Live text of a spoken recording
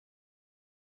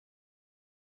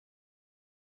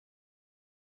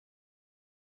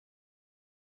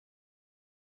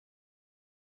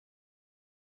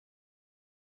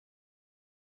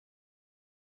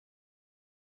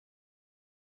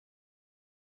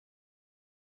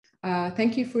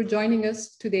Thank you for joining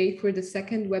us today for the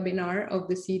second webinar of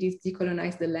the series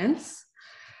Decolonize the Lens.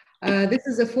 This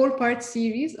is a four-part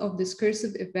series of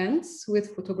discursive events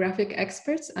with photographic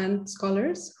experts and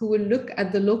scholars who will look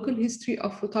at the local history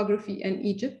of photography in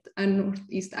Egypt and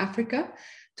Northeast Africa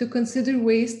to consider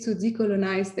ways to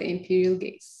decolonize the imperial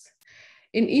gaze.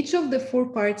 In each of the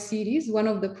four-part series, one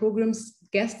of the program's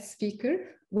guest speakers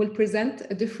will present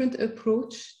a different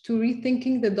approach to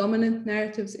rethinking the dominant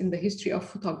narratives in the history of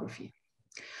photography.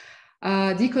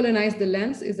 Decolonize the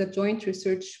Lens is a joint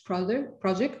research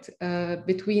project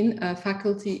between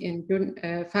faculty in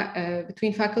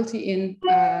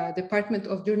Department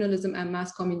of Journalism and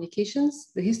Mass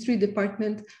Communications, the History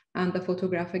Department, and the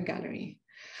Photographic Gallery.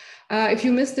 If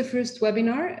you missed the first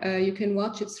webinar, you can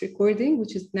watch its recording,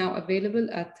 which is now available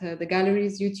at the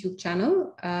Gallery's YouTube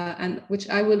channel, and which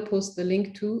I will post the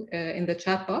link to in the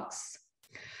chat box.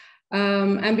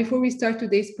 And before we start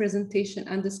today's presentation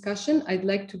and discussion, I'd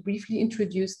like to briefly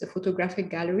introduce the Photographic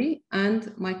Gallery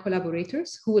and my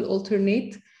collaborators who will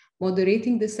alternate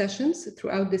moderating the sessions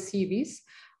throughout the series,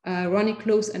 Ronnie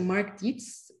Close and Mark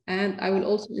Dietz. And I will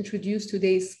also introduce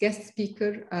today's guest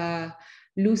speaker,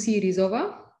 Lucie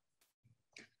Ryzova.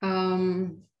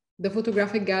 The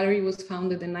Photographic Gallery was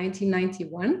founded in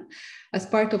 1991 as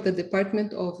part of the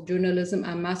Department of Journalism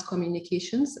and Mass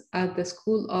Communications at the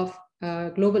School of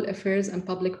Global Affairs and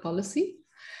Public Policy.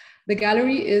 The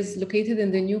gallery is located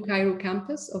in the New Cairo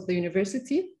campus of the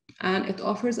university, and it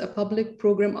offers a public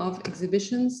program of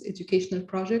exhibitions, educational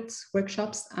projects,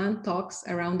 workshops, and talks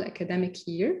around the academic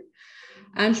year,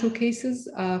 and showcases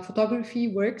photography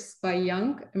works by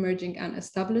young, emerging, and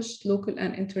established local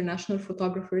and international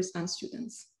photographers and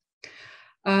students.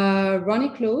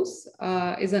 Ronnie Close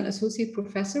is an associate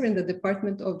professor in the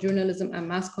Department of Journalism and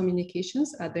Mass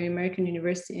Communications at the American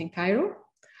University in Cairo.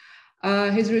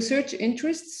 His research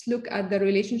interests look at the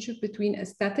relationship between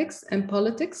aesthetics and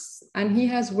politics, and he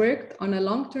has worked on a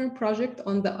long-term project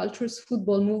on the ultras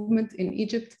football movement in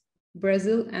Egypt,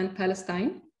 Brazil, and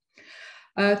Palestine.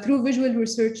 Through visual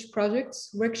research projects,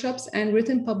 workshops, and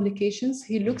written publications,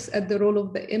 he looks at the role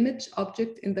of the image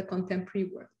object in the contemporary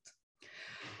world.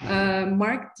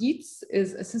 Mark Dietz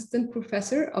is Assistant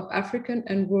Professor of African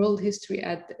and World History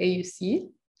at AUC.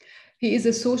 He is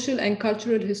a social and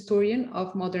cultural historian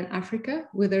of modern Africa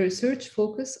with a research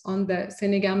focus on the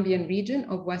Senegambian region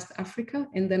of West Africa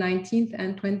in the 19th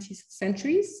and 20th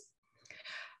centuries.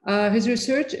 His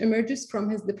research emerges from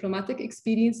his diplomatic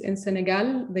experience in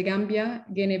Senegal, the Gambia,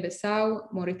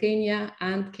 Guinea-Bissau, Mauritania,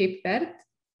 and Cape Verde.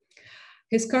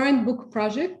 His current book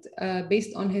project,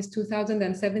 based on his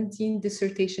 2017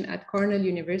 dissertation at Cornell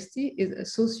University, is a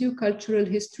socio-cultural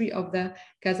history of the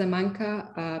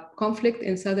Casamanca conflict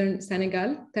in southern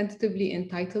Senegal, tentatively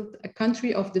entitled A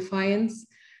Country of Defiance,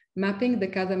 Mapping the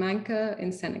Casamanca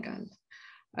in Senegal.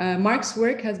 Mark's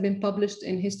work has been published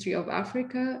in History of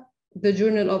Africa, the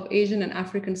Journal of Asian and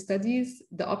African Studies,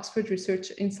 the Oxford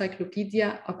Research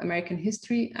Encyclopedia of American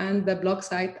History, and the blog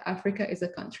site Africa is a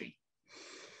Country.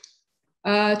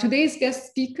 Today's guest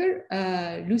speaker,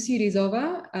 Lucie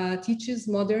Ryzova, teaches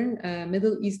modern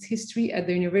Middle East history at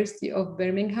the University of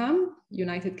Birmingham,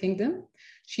 United Kingdom.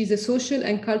 She's a social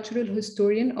and cultural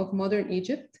historian of modern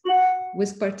Egypt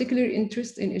with particular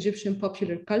interest in Egyptian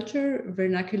popular culture,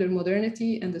 vernacular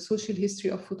modernity, and the social history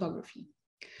of photography.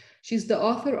 She's the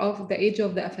author of The Age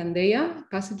of the Efendiyya,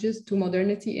 Passages to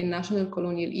Modernity in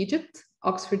National-Colonial Egypt,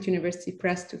 Oxford University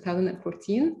Press,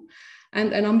 2014,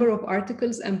 and a number of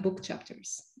articles and book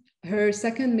chapters. Her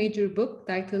second major book,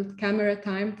 titled Camera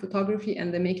Time, Photography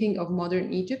and the Making of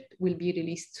Modern Egypt, will be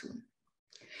released soon.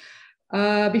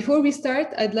 Before we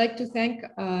start, I'd like to thank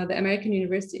the American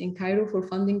University in Cairo for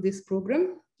funding this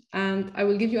program, and I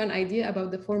will give you an idea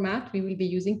about the format we will be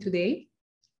using today.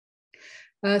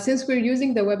 Since we're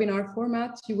using the webinar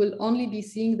format, you will only be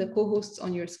seeing the co-hosts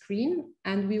on your screen,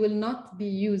 and we will not be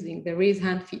using the raise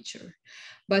hand feature.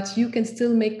 But you can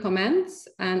still make comments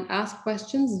and ask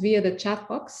questions via the chat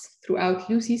box throughout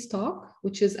Lucie's talk,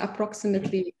 which is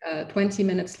approximately 20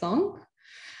 minutes long.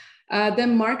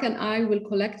 Then Mark and I will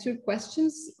collect your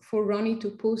questions for Ronnie to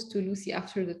pose to Lucie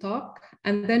after the talk,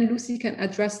 and then Lucie can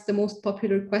address the most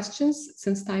popular questions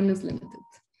since time is limited.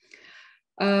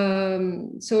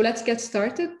 So let's get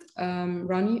started.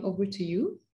 Ronnie, over to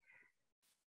you.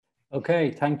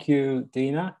 Okay, thank you,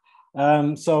 Dina.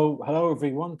 So hello,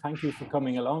 everyone. Thank you for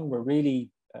coming along. We're really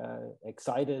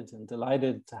excited and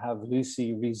delighted to have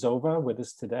Lucie Ryzova with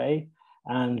us today.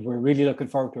 And we're really looking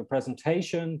forward to a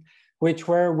presentation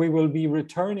where we will be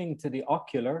returning to the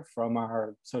ocular from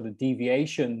our sort of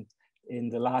deviation in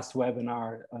the last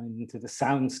webinar into the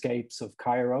soundscapes of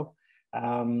Cairo.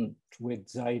 with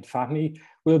Zaid Fahmy.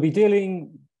 We'll be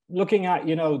looking at,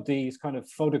 these kind of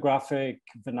photographic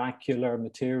vernacular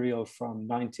material from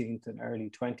 19th and early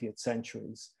 20th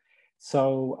centuries.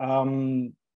 So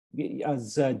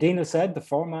as Dina said, the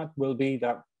format will be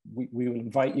that we will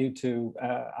invite you to,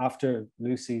 after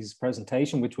Lucie's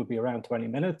presentation, which will be around 20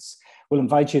 minutes, we'll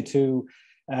invite you to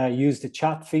use the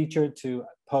chat feature to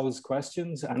pose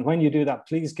questions. And when you do that,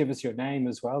 please give us your name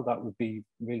as well. That would be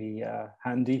really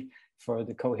handy for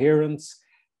the coherence.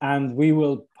 And we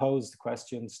will pose the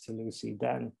questions to Lucie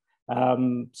then.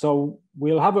 So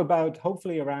we'll have about,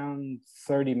 hopefully around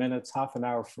 30 minutes, half an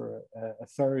hour for a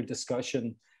third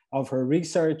discussion of her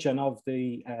research and of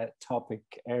the topic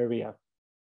area.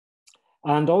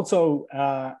 And also,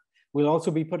 we'll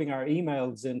also be putting our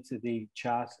emails into the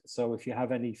chat. So if you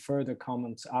have any further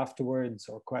comments afterwards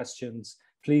or questions,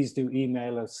 please do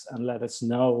email us and let us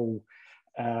know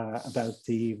about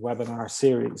the webinar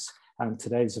series and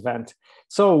today's event.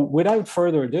 So without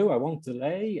further ado, I won't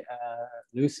delay.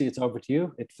 Lucie, it's over to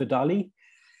you. Efendiyya.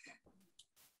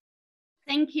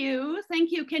 Thank you.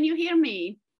 Thank you. Can you hear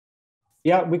me?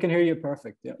 Yeah, we can hear you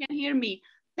perfect. Yeah. You can hear me.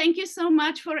 Thank you so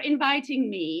much for inviting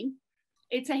me.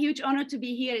 It's a huge honor to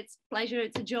be here. It's a pleasure,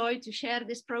 it's a joy to share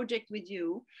this project with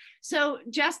you. So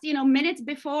just, minutes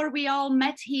before we all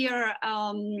met here,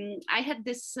 I had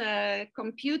this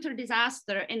computer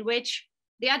disaster in which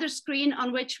the other screen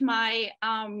on which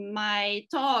my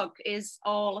talk is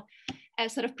all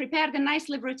sort of prepared and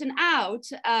nicely written out,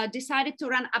 decided to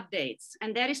run updates.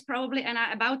 And there is probably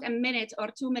about a minute or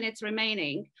 2 minutes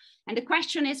remaining. And the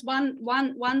question is,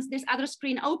 once this other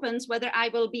screen opens, whether I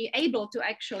will be able to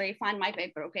actually find my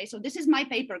paper. Okay, so this is my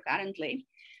paper currently.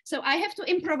 So I have to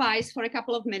improvise for a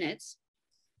couple of minutes.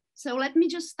 So let me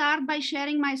just start by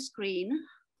sharing my screen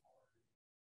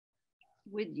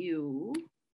with you.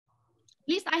 At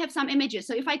least I have some images.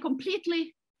 So if I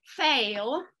completely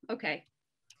fail, okay.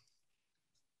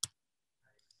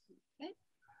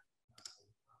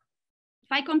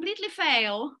 If I completely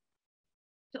fail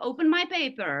to open my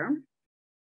paper,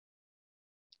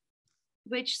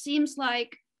 which seems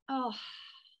like, oh,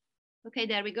 okay,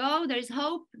 there we go. There is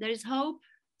hope. There is hope.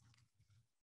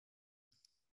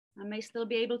 I may still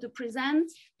be able to present.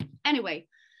 Anyway,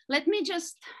 let me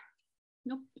just,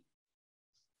 nope.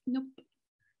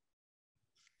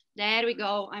 There we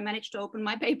go. I managed to open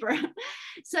my paper.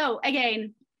 So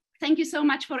again, thank you so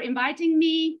much for inviting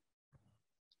me.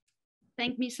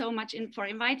 Thank me so much for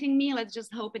inviting me. Let's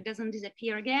just hope it doesn't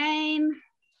disappear again.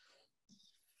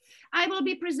 I will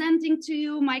be presenting to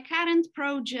you my current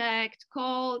project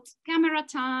called Camera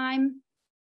Time,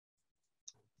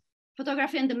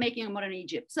 Photography and the Making of Modern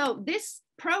Egypt. So this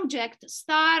project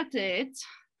started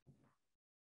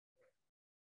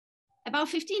about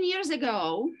 15 years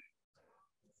ago.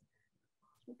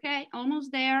 Okay,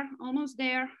 almost there, almost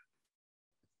there,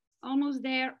 almost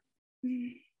there.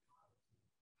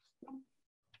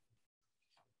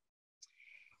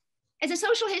 As a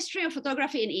social history of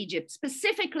photography in Egypt,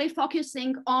 specifically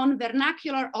focusing on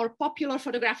vernacular or popular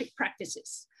photographic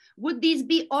practices. Would these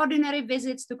be ordinary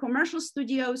visits to commercial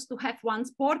studios to have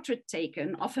one's portrait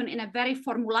taken, often in a very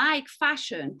formulaic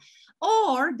fashion,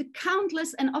 or the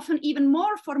countless and often even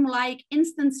more formulaic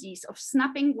instances of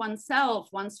snapping oneself,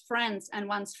 one's friends, and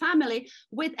one's family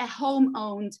with a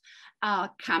home-owned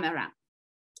camera?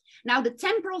 Now, the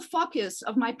temporal focus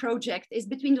of my project is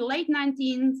between the late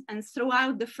 19th and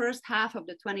throughout the first half of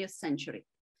the 20th century.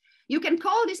 You can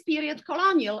call this period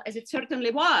colonial, as it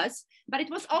certainly was, but it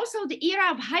was also the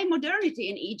era of high modernity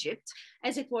in Egypt,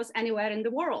 as it was anywhere in the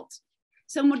world.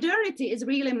 So modernity is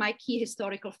really my key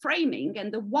historical framing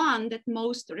and the one that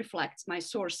most reflects my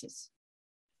sources.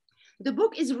 The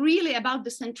book is really about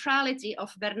the centrality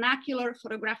of vernacular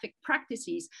photographic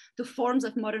practices to forms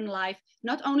of modern life,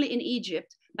 not only in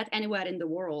Egypt, but anywhere in the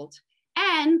world.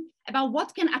 And about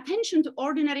what can attention to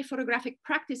ordinary photographic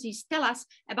practices tell us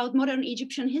about modern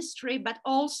Egyptian history, but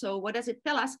also what does it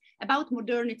tell us about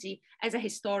modernity as a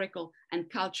historical and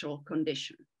cultural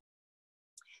condition.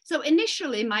 So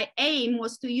initially, my aim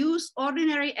was to use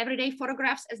ordinary everyday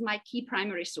photographs as my key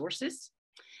primary sources,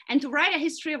 and to write a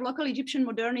history of local Egyptian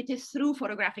modernity through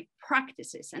photographic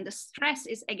practices. And the stress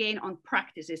is again on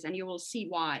practices, and you will see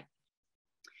why.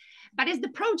 But as the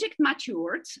project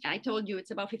matured, I told you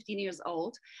it's about 15 years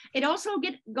old, it also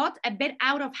got a bit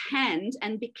out of hand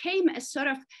and became a sort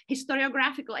of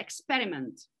historiographical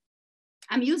experiment.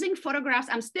 I'm using photographs,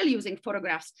 I'm still using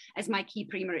photographs as my key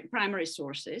primary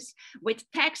sources, with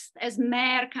text as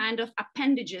mere kind of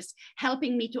appendages,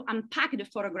 helping me to unpack the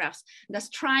photographs, thus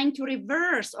trying to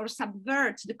reverse or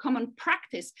subvert the common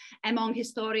practice among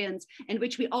historians, in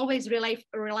which we always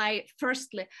rely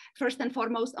first and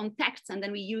foremost on texts, and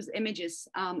then we use images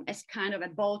as kind of a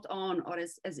bolt-on or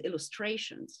as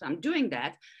illustrations. So I'm doing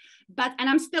that. And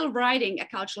I'm still writing a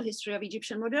cultural history of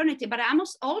Egyptian modernity, but I'm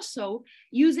also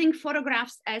using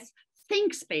photographs as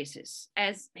think spaces,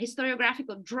 as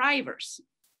historiographical drivers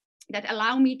that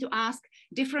allow me to ask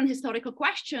different historical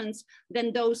questions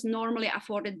than those normally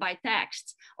afforded by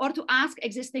texts, or to ask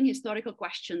existing historical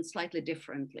questions slightly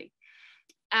differently.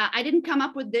 I didn't come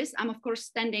up with this. I'm of course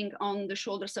standing on the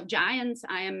shoulders of giants.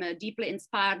 I am deeply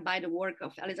inspired by the work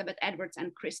of Elizabeth Edwards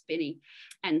and Chris Pinney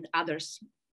and others.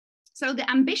 So the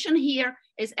ambition here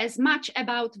is as much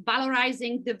about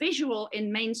valorizing the visual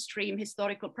in mainstream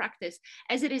historical practice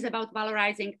as it is about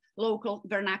valorizing local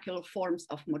vernacular forms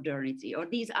of modernity, or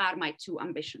these are my two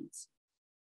ambitions.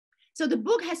 So the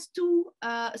book has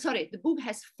the book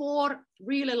has 4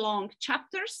 really long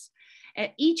chapters.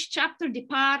 Each chapter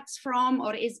departs from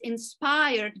or is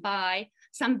inspired by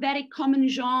some very common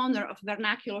genre of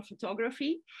vernacular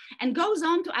photography, and goes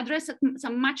on to address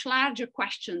some much larger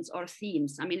questions or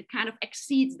themes. I mean, it kind of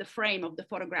exceeds the frame of the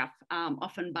photograph,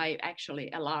 often by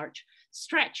actually a large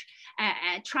stretch,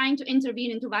 trying to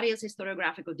intervene into various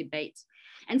historiographical debates.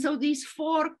 And so these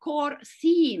 4 core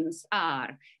themes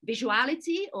are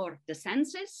visuality or the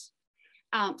senses,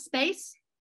 space,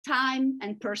 time,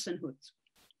 and personhood.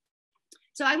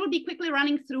 So I will be quickly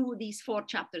running through these 4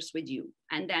 chapters with you,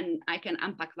 and then I can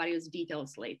unpack various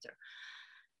details later.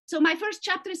 So my first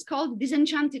chapter is called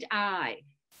Disenchanted Eye.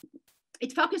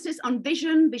 It focuses on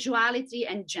vision, visuality,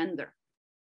 and gender.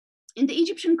 In the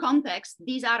Egyptian context,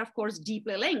 these are of course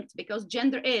deeply linked, because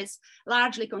gender is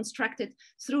largely constructed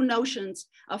through notions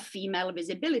of female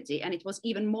visibility, and it was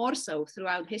even more so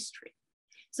throughout history.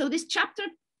 So this chapter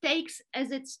takes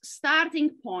as its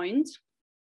starting point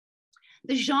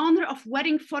the genre of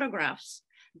wedding photographs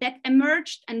that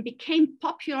emerged and became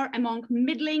popular among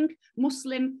middling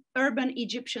Muslim urban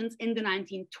Egyptians in the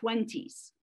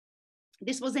 1920s.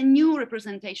 This was a new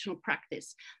representational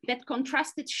practice that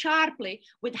contrasted sharply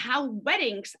with how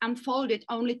weddings unfolded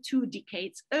only 2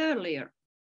 decades earlier.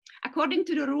 According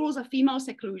to the rules of female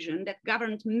seclusion that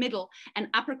governed middle and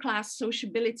upper class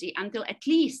sociability until at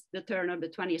least the turn of the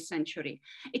 20th century,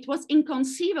 it was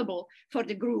inconceivable for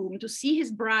the groom to see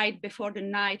his bride before the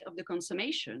night of the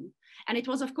consummation. And it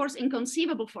was of course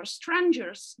inconceivable for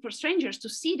strangers to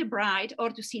see the bride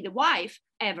or to see the wife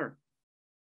ever.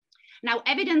 Now,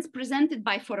 evidence presented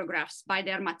by photographs, by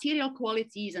their material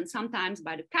qualities, and sometimes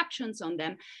by the captions on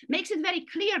them, makes it very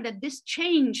clear that this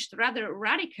changed rather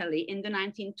radically in the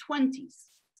 1920s.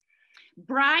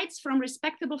 Brides from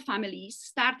respectable families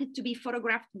started to be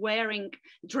photographed wearing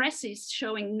dresses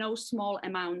showing no small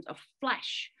amount of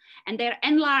flesh. And their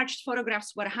enlarged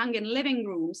photographs were hung in living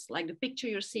rooms, like the picture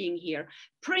you're seeing here,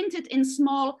 printed in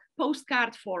small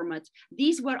postcard format.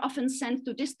 These were often sent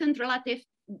to distant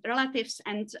relatives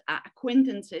and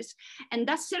acquaintances, and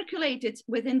thus circulated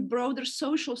within broader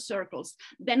social circles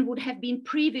than would have been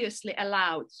previously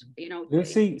allowed. You know,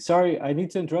 Lucy, sorry, I need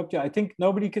to interrupt you. I think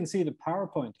nobody can see the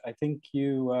PowerPoint. I think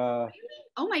you.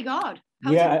 Oh my God!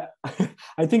 Yeah,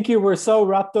 I think you were so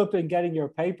wrapped up in getting your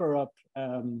paper up.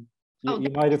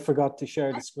 You might have forgot to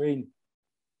share the screen.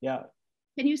 Yeah.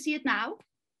 Can you see it now?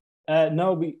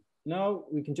 No,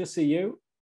 we can just see you.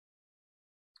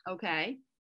 Okay.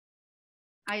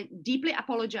 I deeply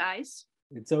apologize.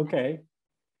 It's okay.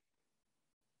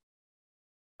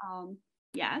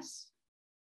 Yes.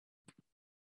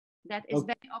 That is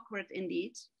very awkward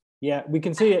indeed. Yeah, we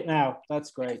can see it now.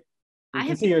 That's great. We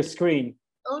can see your screen.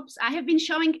 Oops, I have been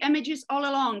showing images all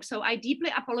along, so I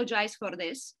deeply apologize for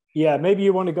this. Yeah, maybe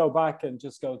you want to go back and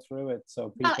just go through it.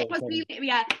 So people it was really,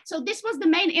 yeah. So this was the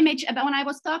main image about when I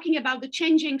was talking about the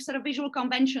changing sort of visual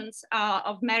conventions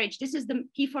of marriage. This is the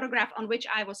key photograph on which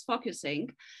I was focusing.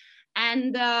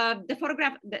 And the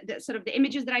photograph, the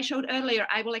images that I showed earlier,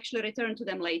 I will actually return to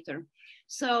them later.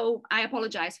 So I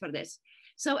apologize for this.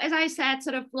 So as I said,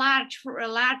 sort of large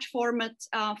format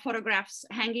photographs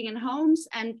hanging in homes,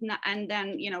 and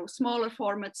then, you know, smaller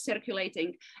formats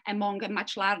circulating among a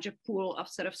much larger pool of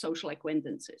sort of social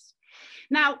acquaintances.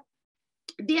 Now,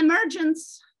 the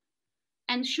emergence,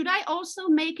 and should I also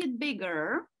make it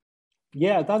bigger?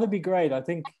 Yeah, that'd be great. I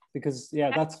think, because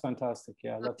yeah, that's fantastic.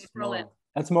 Yeah,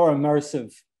 that's more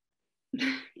immersive.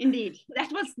 Indeed,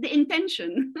 that was the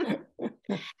intention.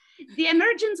 The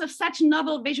emergence of such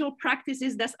novel visual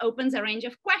practices thus opens a range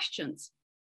of questions.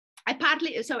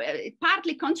 it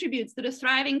partly contributes to the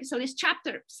thriving, so this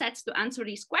chapter sets to answer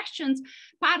these questions,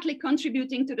 partly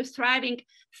contributing to the thriving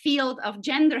field of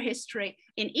gender history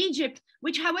in Egypt,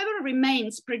 which however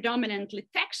remains predominantly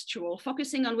textual,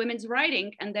 focusing on women's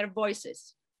writing and their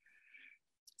voices.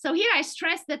 So here I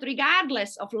stress that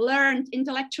regardless of learned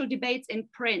intellectual debates in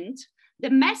print, the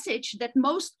message that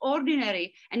most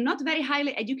ordinary and not very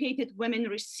highly educated women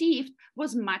received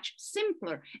was much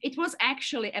simpler. It was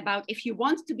actually about, if you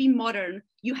want to be modern,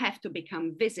 you have to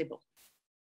become visible.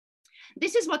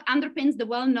 This is what underpins the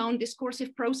well-known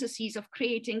discursive processes of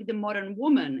creating the modern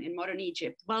woman in modern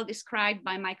Egypt, well described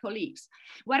by my colleagues,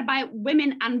 whereby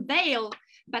women unveil,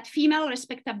 but female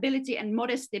respectability and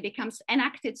modesty becomes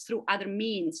enacted through other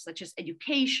means, such as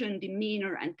education,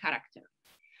 demeanor, and character.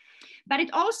 But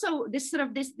it also, this sort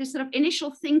of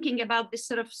initial thinking about this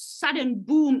sort of sudden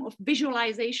boom of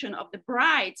visualization of the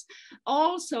brides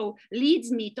also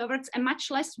leads me towards a much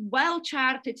less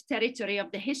well-charted territory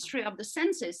of the history of the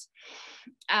senses,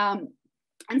 and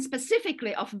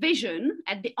specifically of vision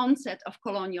at the onset of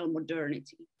colonial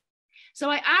modernity. So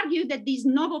I argue that these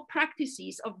novel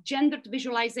practices of gendered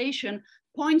visualization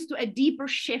point to a deeper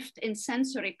shift in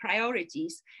sensory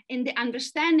priorities in the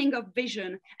understanding of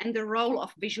vision and the role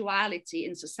of visuality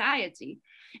in society,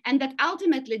 and that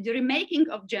ultimately the remaking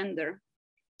of gender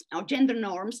or gender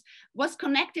norms was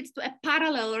connected to a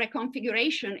parallel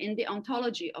reconfiguration in the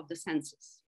ontology of the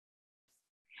senses.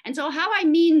 And so how I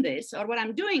mean this, or what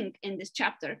I'm doing in this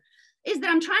chapter, is that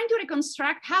I'm trying to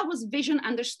reconstruct how was vision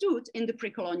understood in the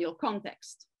pre-colonial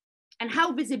context, and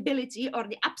how visibility, or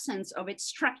the absence of it,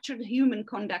 structured human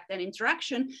conduct and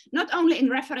interaction, not only in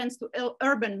reference to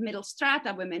urban middle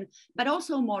strata women, but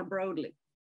also more broadly.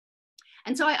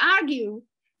 And so I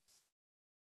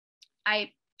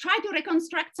try to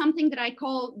reconstruct something that I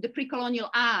call the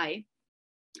pre-colonial eye.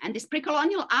 And this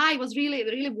pre-colonial eye was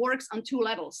really works on two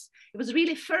levels. It was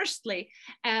really, firstly,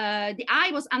 the eye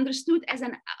was understood as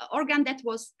an organ that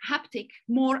was haptic,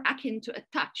 more akin to a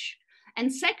touch.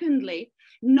 And secondly,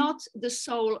 not the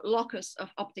sole locus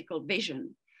of optical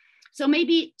vision. So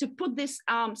maybe to put this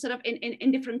sort of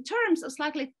in different terms, or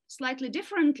slightly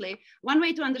differently, one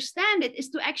way to understand it is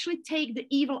to actually take the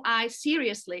evil eye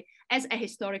seriously as a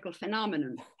historical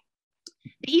phenomenon.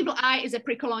 The evil eye is a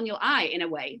pre-colonial eye in a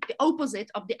way, the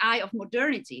opposite of the eye of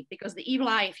modernity, because the evil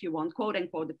eye, if you want, quote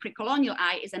unquote, the pre-colonial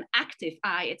eye is an active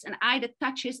eye. It's an eye that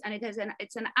touches, and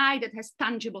it's an eye that has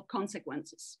tangible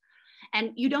consequences.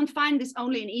 And you don't find this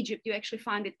only in Egypt, you actually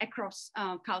find it across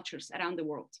cultures around the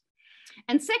world.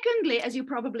 And secondly, as you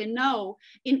probably know,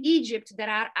 in Egypt, there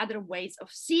are other ways of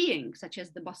seeing, such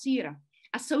as the basira,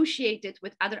 associated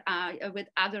with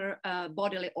other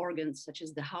bodily organs, such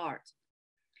as the heart.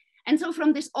 And so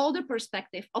from this older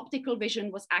perspective, optical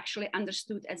vision was actually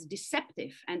understood as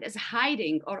deceptive and as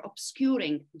hiding or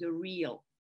obscuring the real,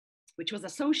 which was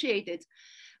associated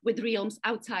with realms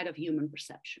outside of human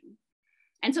perception.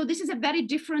 And so this is a very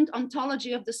different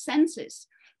ontology of the senses,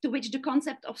 to which the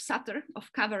concept of satar,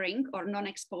 of covering or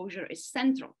non-exposure, is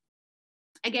central.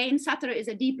 Again, satar is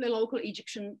a deeply local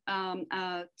Egyptian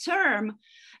term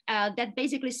that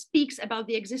basically speaks about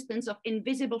the existence of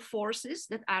invisible forces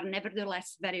that are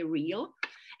nevertheless very real,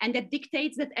 and that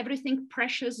dictates that everything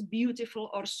precious, beautiful,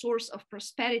 or source of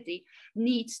prosperity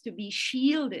needs to be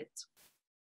shielded,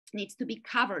 needs to be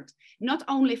covered, not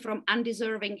only from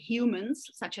undeserving humans,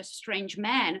 such as strange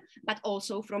men, but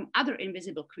also from other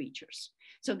invisible creatures.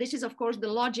 So this is, of course, the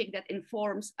logic that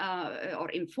informs or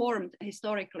informed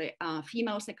historically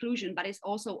female seclusion, but it's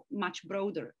also much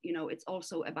broader. You know, it's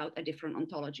also about a different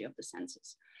ontology of the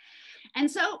senses. And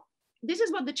so this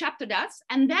is what the chapter does.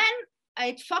 And then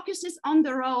it focuses on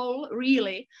the role,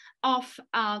 really, of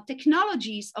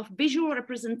technologies of visual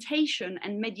representation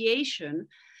and mediation,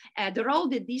 the role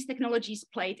that these technologies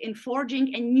played in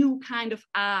forging a new kind of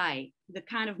eye, the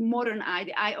kind of modern eye,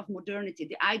 the eye of modernity,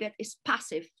 the eye that is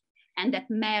passive and that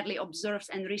merely observes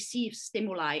and receives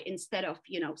stimuli instead of,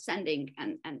 you know, sending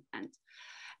and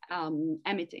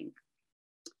emitting.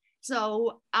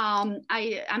 So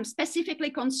I'm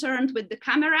specifically concerned with the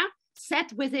camera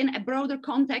set within a broader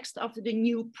context of the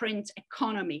new print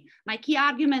economy. My key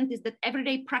argument is that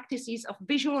everyday practices of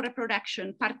visual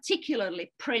reproduction,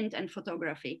 particularly print and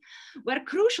photography, were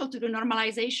crucial to the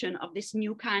normalization of this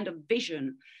new kind of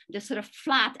vision, the sort of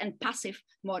flat and passive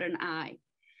modern eye.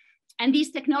 And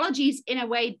these technologies, in a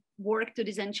way, work to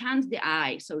disenchant the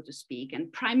eye, so to speak,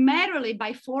 and primarily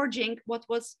by forging what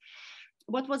was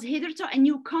hitherto a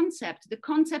new concept, the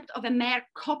concept of a mere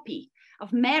copy,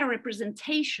 of mere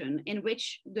representation, in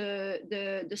which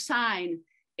the sign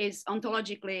is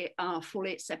ontologically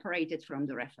fully separated from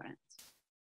the reference.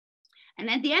 And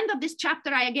at the end of this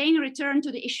chapter, I again return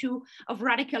to the issue of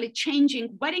radically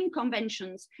changing wedding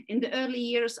conventions in the early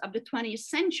years of the 20th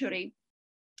century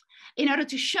in order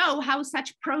to show how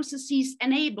such processes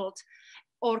enabled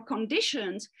or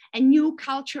conditioned a new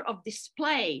culture of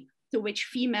display to which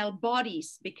female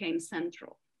bodies became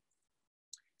central.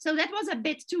 So that was a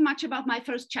bit too much about my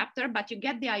first chapter, but you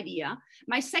get the idea.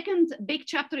 My second big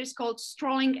chapter is called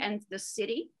Strolling and the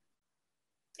City.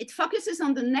 It focuses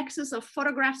on the nexus of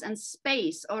photographs and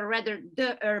space, or rather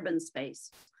the urban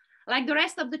space. Like the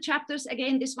rest of the chapters,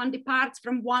 again, this one departs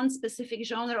from one specific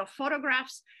genre of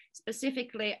photographs,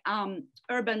 specifically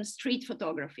urban street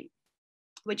photography,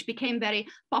 which became very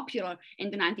popular in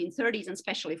the 1930s and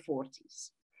especially 40s.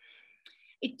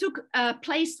 It took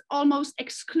place almost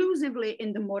exclusively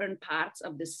in the modern parts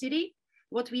of the city,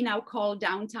 what we now call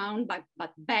downtown, but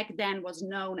back then was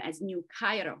known as New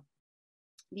Cairo.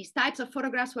 These types of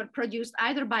photographs were produced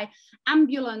either by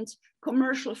ambulant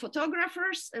commercial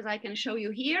photographers, as I can show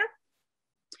you here,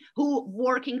 who,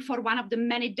 working for one of the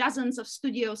many dozens of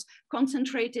studios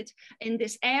concentrated in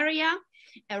this area,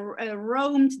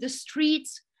 roamed the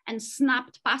streets and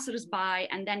snapped passers-by,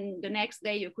 and then the next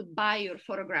day you could buy your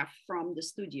photograph from the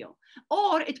studio.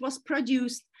 Or it was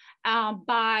produced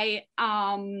by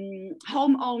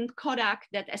home-owned Kodak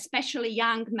that especially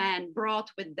young men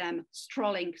brought with them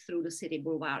strolling through the city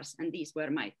boulevards, and these were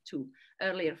my two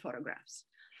earlier photographs.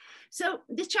 So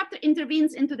this chapter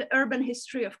intervenes into the urban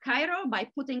history of Cairo by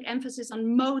putting emphasis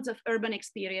on modes of urban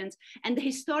experience and the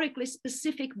historically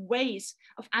specific ways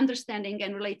of understanding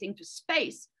and relating to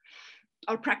space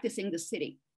or practicing the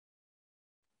city.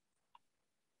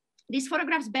 These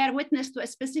photographs bear witness to a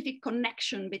specific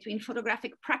connection between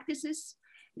photographic practices,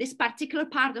 this particular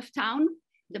part of town,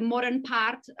 the modern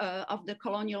part of the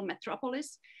colonial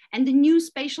metropolis, and the new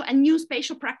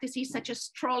spatial practices such as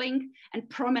strolling and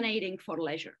promenading for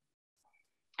leisure.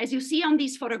 As you see on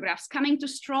these photographs, coming to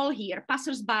stroll here,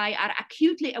 passers-by are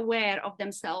acutely aware of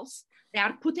themselves. They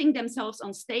are putting themselves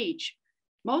on stage.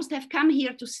 Most have come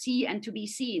here to see and to be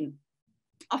seen,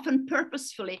 often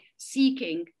purposefully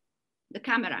seeking the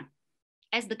camera.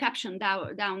 As the caption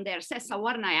down there says,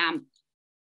 "Sawarnayam."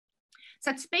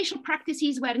 Such spatial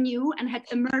practices were new and had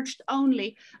emerged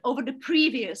only over the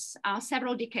previous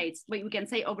several decades, we can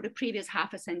say over the previous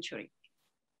half a century.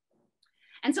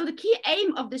 And so the key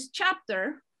aim of this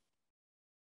chapter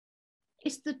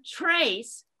is to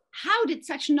trace how did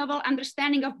such novel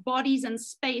understanding of bodies and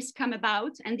space come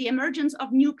about, and the emergence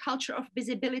of new culture of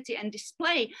visibility and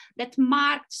display that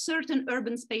marked certain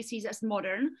urban spaces as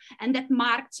modern and that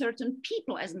marked certain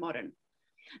people as modern.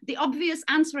 The obvious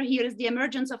answer here is the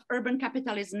emergence of urban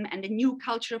capitalism and a new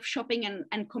culture of shopping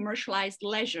and commercialized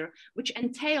leisure, which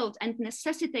entailed and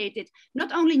necessitated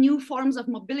not only new forms of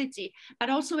mobility, but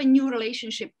also a new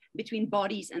relationship between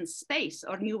bodies and space,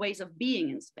 or new ways of being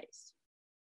in space.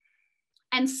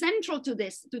 And central to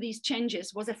these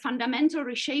changes was a fundamental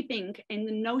reshaping in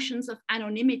the notions of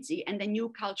anonymity and a new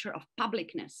culture of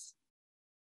publicness.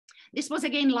 This was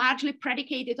again largely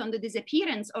predicated on the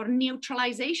disappearance or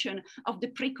neutralization of the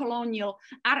pre-colonial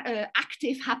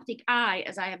active haptic eye,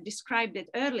 as I have described it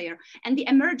earlier, and the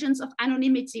emergence of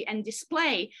anonymity and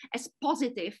display as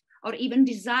positive or even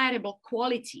desirable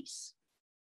qualities.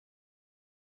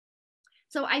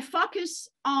 So I focus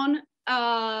on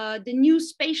how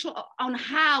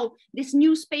this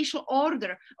new spatial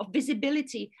order of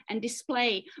visibility and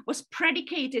display was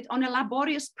predicated on a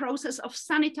laborious process of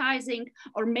sanitizing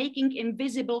or making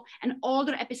invisible an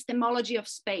older epistemology of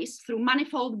space through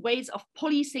manifold ways of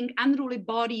policing unruly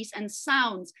bodies and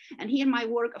sounds. And here my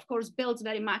work, of course, builds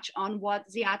very much on what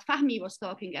Ziad Fahmy was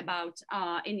talking about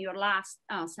in your last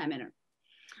seminar.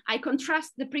 I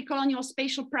contrast the pre-colonial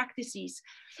spatial practices.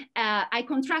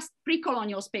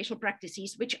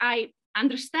 Which I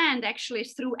understand actually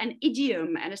through an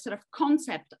idiom and a sort of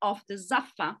concept of the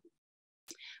zaffa,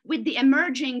 with the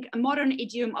emerging modern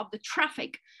idiom of the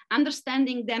traffic,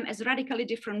 understanding them as radically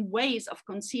different ways of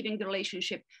conceiving the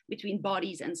relationship between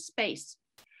bodies and space,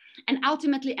 and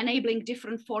ultimately enabling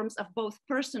different forms of both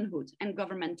personhood and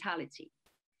governmentality.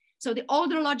 So the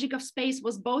older logic of space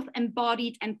was both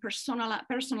embodied and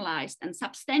personalized and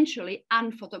substantially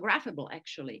unphotographable,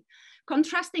 actually,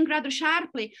 contrasting rather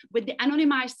sharply with the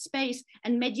anonymized space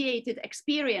and mediated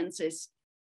experiences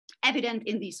evident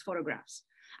in these photographs.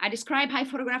 I describe how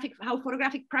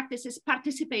photographic practices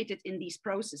participated in these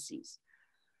processes.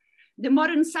 The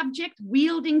modern subject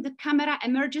wielding the camera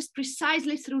emerges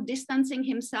precisely through distancing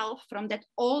himself from that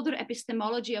older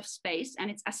epistemology of space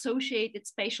and its associated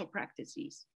spatial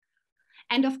practices.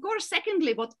 And of course,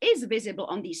 secondly, what is visible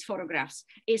on these photographs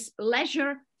is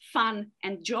leisure, fun,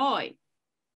 and joy.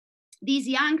 these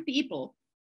young people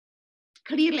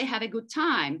clearly have a good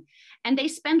time, and they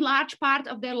spend large part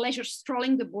of their leisure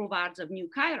strolling the boulevards of New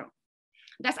Cairo.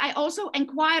 Thus, I also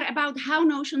inquire about how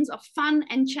notions of fun,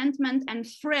 enchantment, and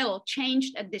thrill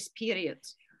changed at this period.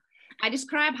 I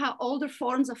describe how older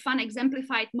forms of fun,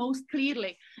 exemplified most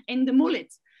clearly in the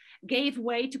mullet, gave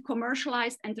way to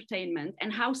commercialized entertainment,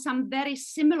 and how some very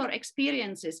similar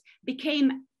experiences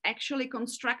became actually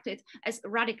constructed as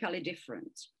radically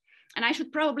different. And I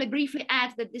should probably briefly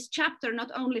add that this chapter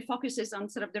not only focuses on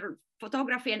sort of the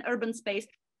photography and urban space,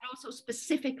 but also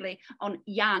specifically on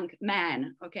young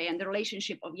men, okay, and the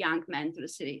relationship of young men to the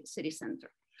city center.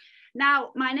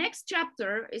 Now, my next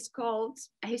chapter is called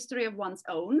A History of One's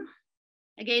Own.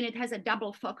 Again, it has a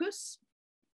double focus.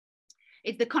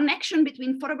 It's the connection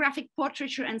between photographic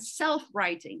portraiture and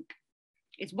self-writing.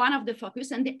 It's one of the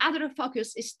focus, and the other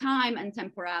focus is time and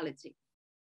temporality.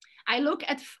 I look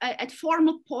at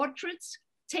formal portraits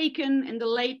taken in the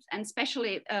late and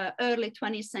especially early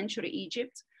 20th century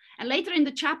Egypt. And later in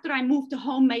the chapter, I move to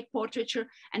homemade portraiture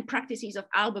and practices of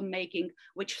album making,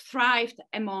 which thrived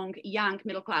among young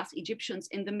middle-class Egyptians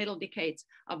in the middle decades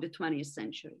of the 20th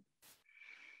century.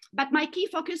 But my key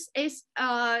focus is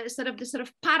sort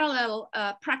of parallel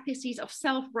practices of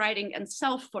self-writing and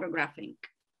self-photographing.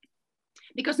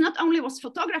 Because not only was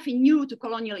photography new to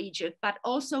colonial Egypt, but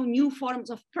also new forms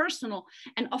of personal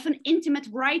and often intimate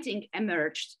writing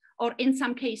emerged, or in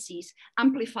some cases,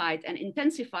 amplified and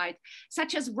intensified,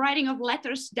 such as writing of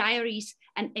letters, diaries,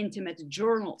 and intimate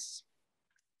journals.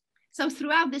 So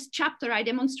throughout this chapter, I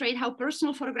demonstrate how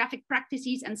personal photographic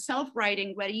practices and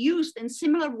self-writing were used in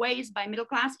similar ways by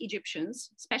middle-class Egyptians,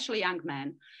 especially young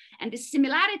men. And this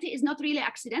similarity is not really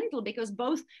accidental, because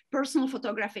both personal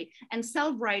photography and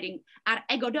self-writing are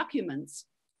ego documents.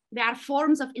 They are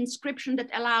forms of inscription that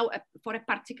allow for a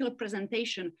particular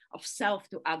presentation of self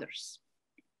to others.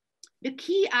 The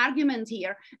key argument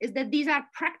here is that these are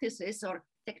practices or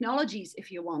technologies,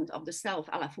 if you want, of the self,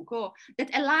 a la Foucault, that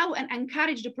allow and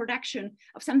encourage the production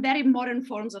of some very modern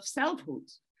forms of selfhood.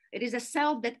 It is a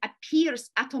self that appears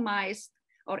atomized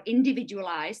or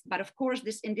individualized, but of course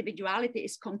this individuality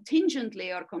is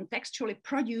contingently or contextually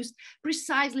produced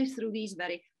precisely through these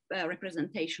very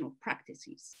representational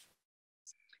practices.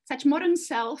 Such modern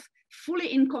self,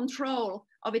 fully in control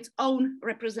of its own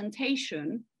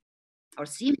representation, or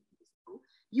seemingly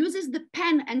uses the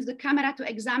pen and the camera to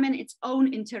examine its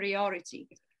own interiority,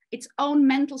 its own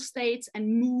mental states and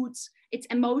moods, its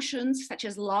emotions, such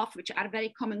as love, which are very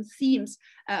common themes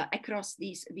across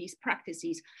these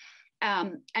practices,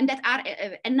 and that are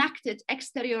enacted,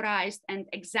 exteriorized, and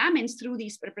examined through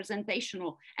these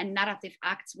representational and narrative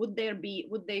acts. Would they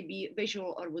be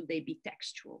visual or would they be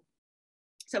textual?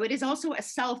 So it is also a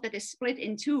self that is split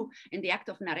in two in the act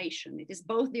of narration. It is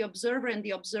both the observer and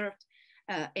the observed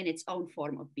in its own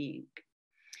form of being.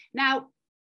 Now,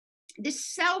 this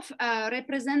self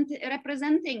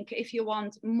representing, if you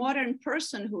want, modern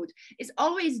personhood is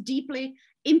always deeply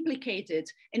implicated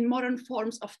in modern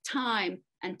forms of time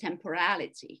and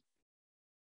temporality.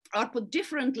 Or put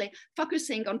differently,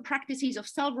 focusing on practices of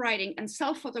self-writing and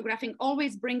self-photographing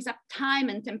always brings up time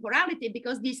and temporality,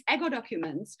 because these ego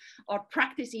documents or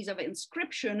practices of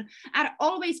inscription are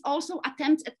always also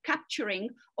attempts at capturing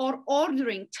or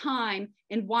ordering time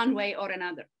in one way or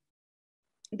another.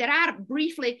 There are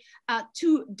briefly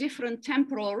two different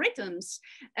temporal rhythms.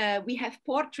 We have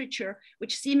portraiture,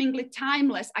 which seemingly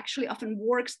timeless, actually often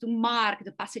works to mark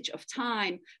the passage of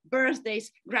time,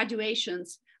 birthdays,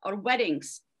 graduations, or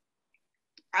weddings.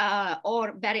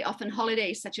 Or very often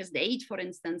holidays, such as the Eid, for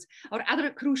instance, or other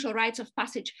crucial rites of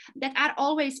passage that are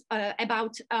always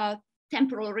about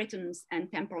temporal rhythms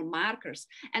and temporal markers.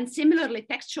 And similarly,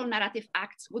 textual narrative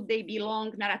acts, would they be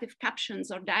long narrative captions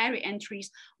or diary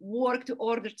entries, work to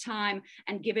order time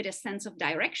and give it a sense of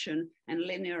direction and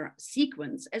linear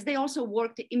sequence, as they also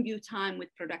work to imbue time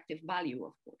with productive value,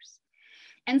 of course.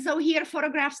 And so here,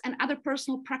 photographs and other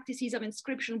personal practices of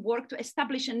inscription work to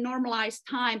establish and normalize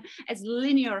time as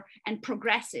linear and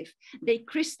progressive. They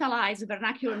crystallize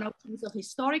vernacular notions of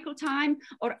historical time,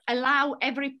 or allow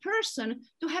every person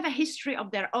to have a history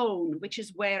of their own, which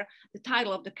is where the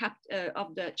title of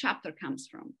the chapter comes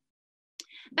from.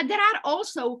 But there are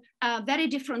also very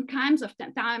different kinds of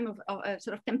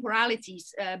sort of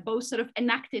temporalities, both sort of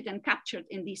enacted and captured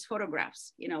in these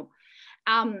photographs, you know.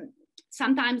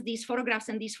 Sometimes these photographs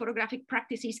and these photographic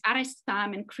practices arrest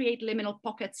time and create liminal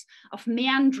pockets of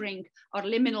meandering or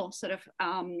liminal sort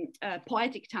of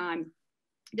poetic time.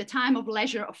 the time of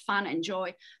leisure, of fun and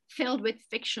joy, filled with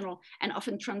fictional and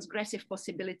often transgressive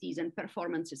possibilities and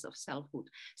performances of selfhood.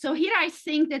 So here I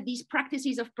think that these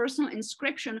practices of personal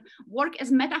inscription work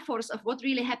as metaphors of what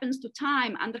really happens to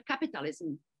time under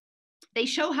capitalism. They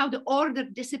show how the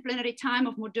ordered disciplinary time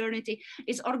of modernity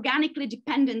is organically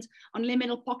dependent on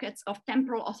liminal pockets of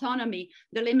temporal autonomy,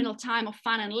 the liminal time of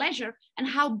fun and leisure, and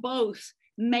how both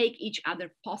make each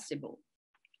other possible.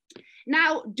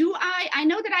 Now, I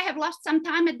know that I have lost some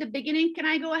time at the beginning. Can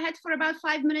I go ahead for about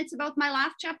 5 minutes about my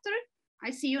last chapter?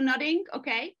 I see you nodding,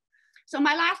 okay. So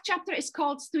my last chapter is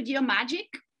called Studio Magic,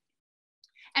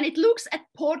 and it looks at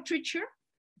portraiture,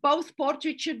 both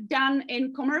portraiture done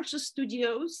in commercial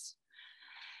studios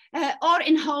or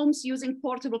in homes using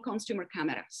portable consumer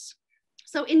cameras.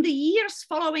 So in the years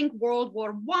following World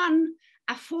War I,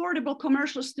 affordable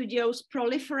commercial studios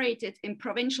proliferated in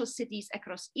provincial cities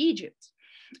across Egypt.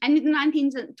 And in the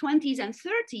 1920s and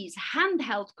 30s,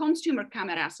 handheld consumer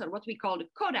cameras, or what we call the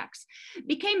Kodaks,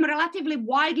 became relatively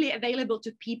widely available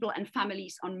to people and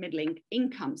families on middling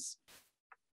incomes.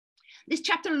 This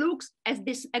chapter looks at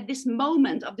this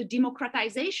moment of the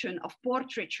democratization of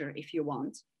portraiture, if you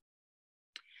want,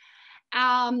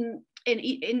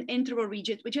 in interwar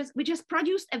Egypt, which has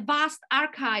produced a vast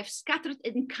archive scattered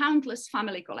in countless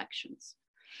family collections,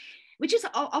 which is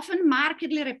often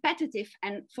markedly repetitive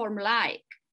and formulaic.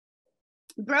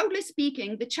 Broadly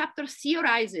speaking, the chapter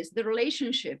theorizes the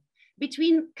relationship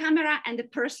between camera and the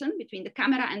person,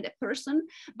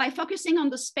 by focusing on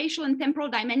the spatial and temporal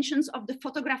dimensions of the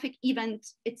photographic event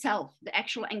itself, the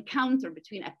actual encounter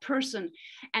between a person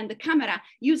and the camera,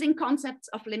 using concepts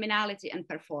of liminality and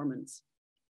performance.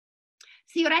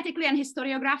 Theoretically and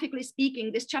historiographically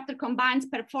speaking, this chapter combines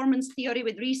performance theory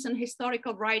with recent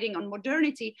historical writing on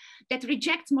modernity that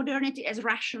rejects modernity as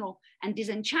rational and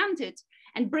disenchanted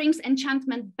and brings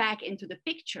enchantment back into the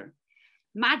picture.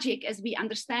 Magic, as we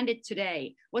understand it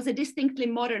today, was a distinctly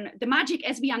modern, the magic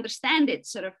as we understand it,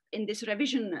 sort of in this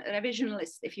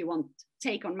revisionalist, if you want,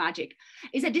 take on magic,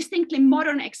 is a distinctly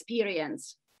modern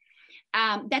experience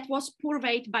that was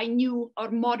purveyed by new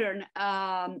or modern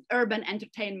urban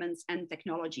entertainments and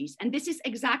technologies. And this is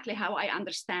exactly how I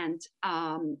understand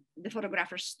the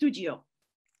photographer's studio.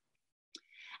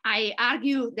 I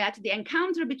argue that the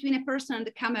encounter between a person and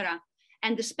the camera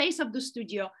and the space of the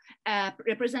studio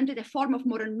represented a form of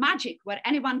modern magic where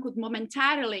anyone could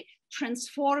momentarily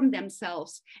transform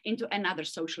themselves into another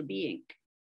social being.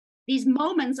 These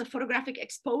moments of photographic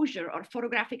exposure or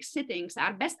photographic sittings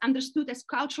are best understood as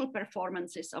cultural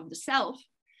performances of the self,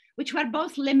 which were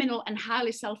both liminal and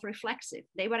highly self-reflexive.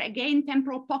 They were again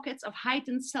temporal pockets of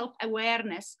heightened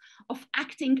self-awareness, of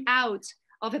acting out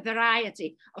of a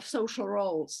variety of social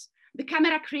roles. The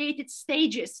camera created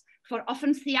stages for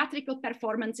often theatrical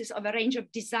performances of a range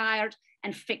of desired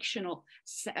and fictional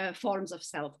forms of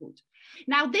selfhood.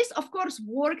 Now, this, of course,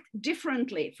 worked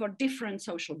differently for different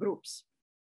social groups.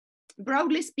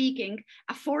 Broadly speaking,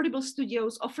 affordable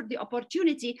studios offered the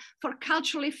opportunity for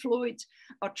culturally fluid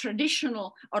or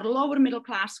traditional or lower middle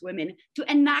class women to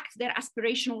enact their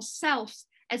aspirational selves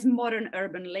as modern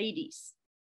urban ladies.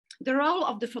 The role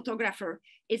of the photographer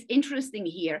is interesting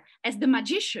here as the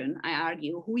magician, I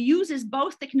argue, who uses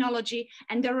both technology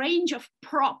and a range of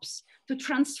props to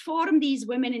transform these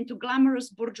women into glamorous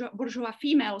bourgeois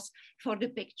females for the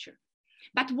picture.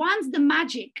 But once the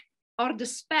magic or the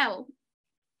spell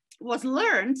was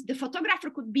learned, the photographer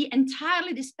could be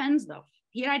entirely dispensed of.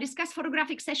 Here I discuss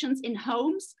photographic sessions in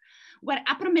homes where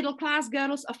upper middle class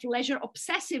girls of leisure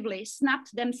obsessively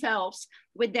snapped themselves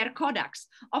with their Kodaks,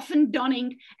 often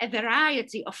donning a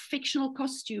variety of fictional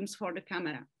costumes for the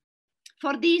camera.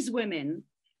 For these women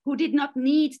who did not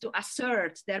need to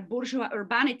assert their bourgeois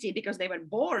urbanity because they were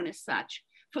born as such,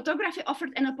 photography offered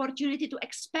an opportunity to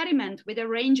experiment with a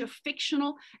range of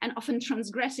fictional and often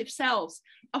transgressive selves,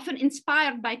 often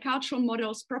inspired by cultural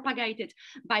models propagated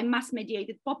by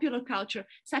mass-mediated popular culture,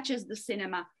 such as the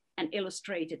cinema and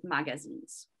illustrated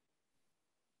magazines.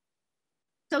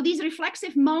 So these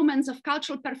reflexive moments of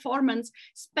cultural performance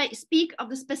speak of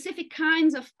the specific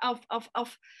kinds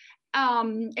of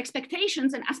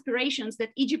expectations and aspirations that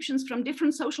Egyptians from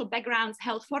different social backgrounds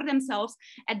held for themselves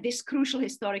at this crucial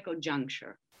historical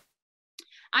juncture.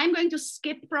 I'm going to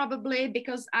skip probably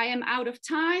because I am out of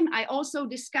time. I also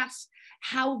discuss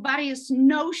how various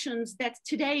notions that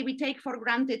today we take for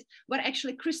granted were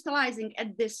actually crystallizing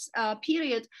at this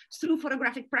period through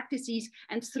photographic practices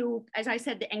and through, as I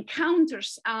said, the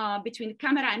encounters between the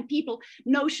camera and people,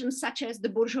 notions such as the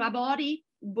bourgeois body,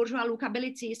 bourgeois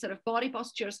lookability, sort of body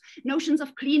postures. Notions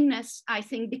of cleanness, I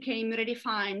think, became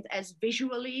redefined as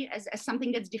visually, as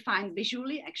something that's defined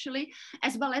visually, actually,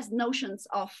 as well as notions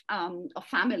of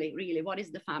family, really. What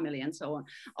is the family, and so on.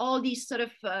 All these sort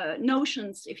of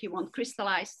notions, if you want,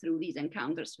 crystallized through these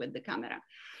encounters with the camera.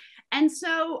 And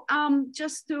so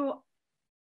just to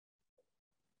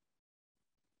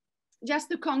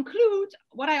conclude,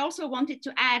 what I also wanted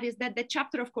to add is that the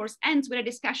chapter, of course, ends with a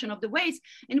discussion of the ways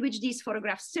in which these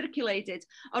photographs circulated,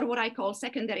 or what I call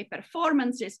secondary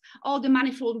performances, all the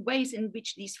manifold ways in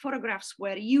which these photographs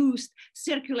were used,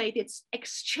 circulated,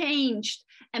 exchanged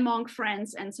among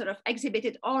friends, and sort of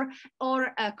exhibited, or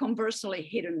conversely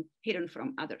hidden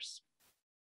from others.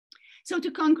 So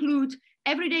to conclude,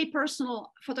 everyday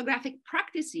personal photographic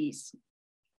practices,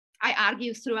 I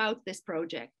argue throughout this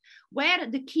project, were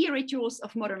the key rituals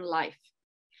of modern life.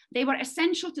 They were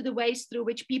essential to the ways through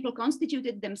which people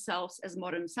constituted themselves as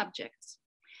modern subjects.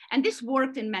 And this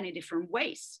worked in many different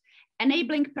ways,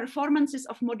 enabling performances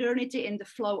of modernity in the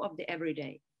flow of the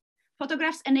everyday.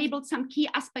 Photographs enabled some key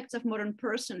aspects of modern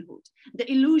personhood,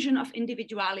 the illusion of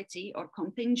individuality or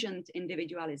contingent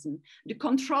individualism, the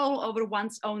control over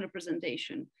one's own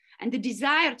representation, and the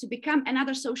desire to become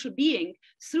another social being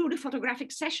through the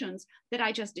photographic sessions that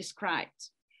I just described,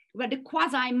 where the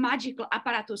quasi-magical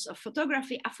apparatus of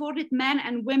photography afforded men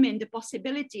and women the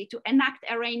possibility to enact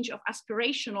a range of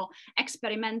aspirational,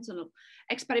 experimental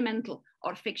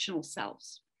or fictional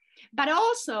selves. But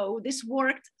also this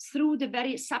worked through the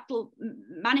very subtle,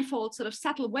 manifold sort of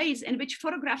subtle ways in which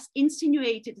photographs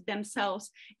insinuated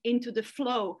themselves into the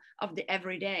flow of the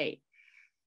everyday,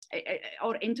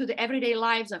 or into the everyday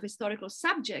lives of historical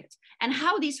subjects, and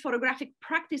how these photographic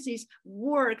practices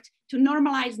worked to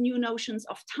normalize new notions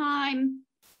of time,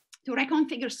 to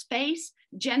reconfigure space,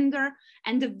 gender,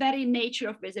 and the very nature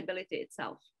of visibility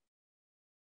itself.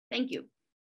 Thank you.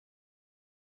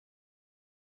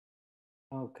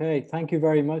 Okay, thank you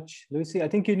very much, Lucie. I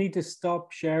think you need to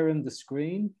stop sharing the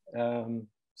screen.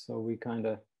 So we kind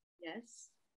of... Yes.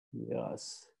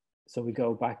 Yes. So we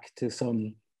go back to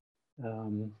some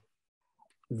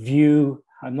view.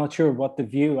 I'm not sure what the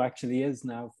view actually is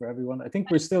now for everyone. I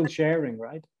think we're still sharing,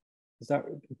 right? Is that,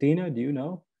 Dina, do you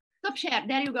know? Stop share,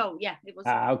 there you go. Yeah, it was.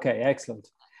 Okay, excellent.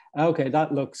 Okay,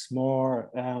 that looks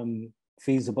more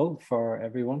feasible for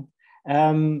everyone.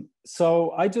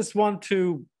 So I just want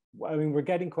to, I mean, we're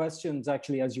getting questions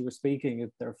actually as you were speaking, if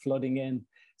they're flooding in.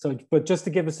 So, but just to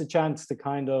give us a chance to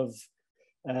kind of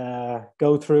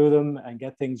go through them and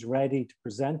get things ready to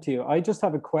present to you. I just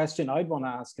have a question I'd want to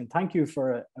ask, and thank you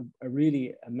for a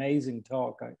really amazing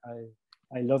talk.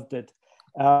 I loved it.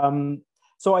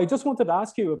 So I just wanted to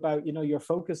ask you about, you know, your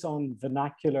focus on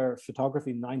vernacular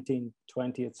photography, 19th,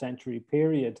 20th century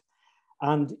period,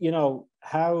 and, you know,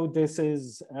 how this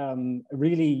is a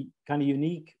really kind of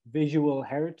unique visual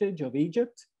heritage of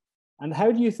Egypt. And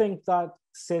how do you think that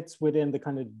sits within the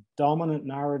kind of dominant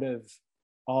narrative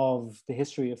of the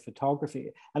history of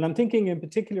photography? And I'm thinking in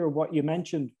particular what you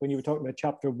mentioned when you were talking about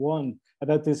chapter 1,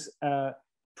 about this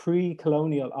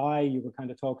pre-colonial eye you were kind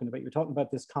of talking about. You're talking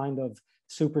about this kind of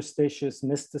superstitious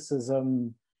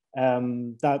mysticism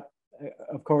that,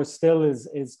 of course, still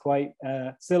is quite,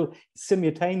 still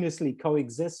simultaneously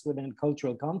coexists within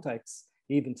cultural contexts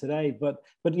even today. But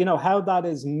you know, how that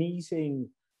is meeting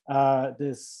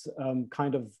this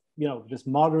kind of, you know, this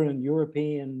modern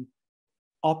European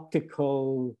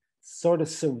optical sort of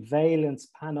surveillance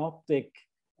panoptic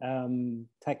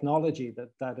technology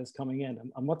that is coming in,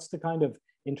 and what's the kind of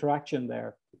interaction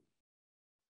there?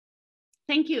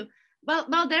 Thank you.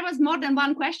 Well, there was more than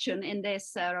one question in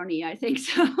this, Ronnie, I think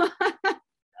so.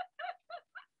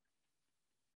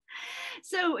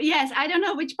 So yes, I don't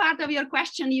know which part of your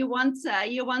question you want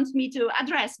me to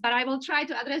address, but I will try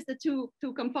to address the two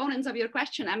components of your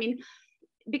question. I mean,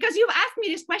 because you've asked me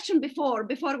this question before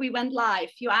we went live.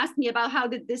 You asked me about how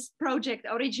did this project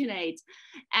originate,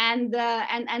 and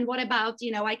what about,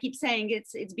 you know, I keep saying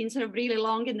it's been sort of really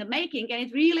long in the making, and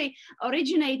it really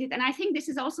originated, and I think this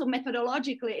is also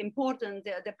methodologically important.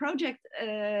 The project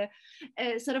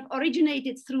sort of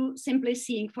originated through simply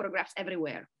seeing photographs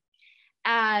everywhere.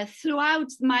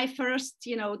 Throughout my first,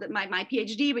 you know, my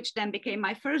PhD, which then became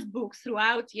my first book,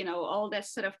 throughout, you know, all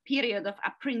this sort of period of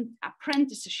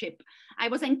apprenticeship, I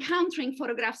was encountering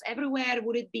photographs everywhere.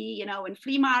 Would it be, you know, in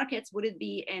flea markets? Would it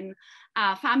be in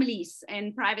families,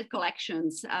 in private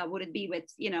collections? Would it be with,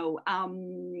 you know,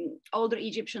 older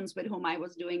Egyptians with whom I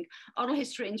was doing oral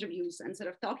history interviews and sort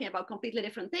of talking about completely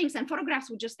different things? And photographs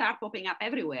would just start popping up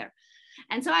everywhere.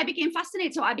 And so I became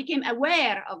fascinated. So I became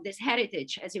aware of this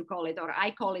heritage, as you call it, or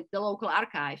I call it the local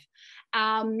archive.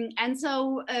 And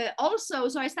so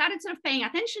so I started sort of paying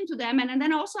attention to them. And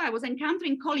then also I was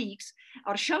encountering colleagues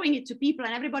or showing it to people,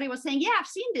 and everybody was saying, yeah, I've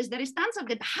seen this. There is tons of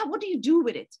it. What do you do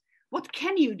with it? What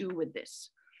can you do with this?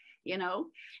 You know,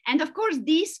 and of course,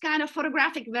 these kind of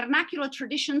photographic vernacular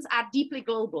traditions are deeply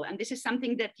global. And this is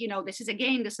something that, you know, this is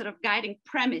again the sort of guiding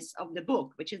premise of the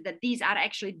book, which is that these are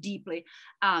actually deeply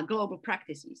global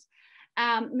practices.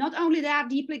 Not only they are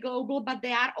deeply global, but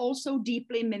they are also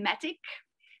deeply mimetic.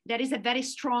 There is a very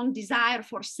strong desire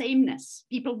for sameness.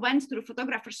 People went to the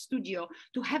photographer's studio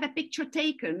to have a picture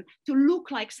taken to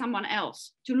look like someone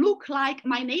else, to look like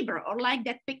my neighbor, or like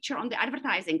that picture on the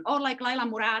advertising, or like Laila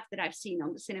Murad that I've seen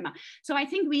on the cinema. So I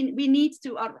think we need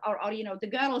to, or you know, the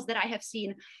girls that I have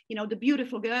seen, you know, the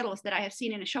beautiful girls that I have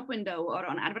seen in a shop window or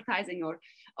on advertising or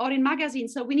in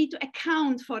magazines. So we need to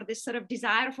account for this sort of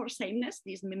desire for sameness,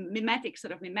 these mimetic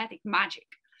magic.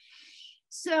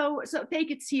 So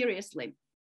take it seriously.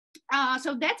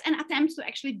 So that's an attempt to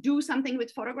actually do something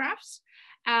with photographs.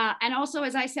 And also,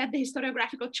 as I said, the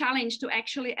historiographical challenge to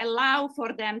actually allow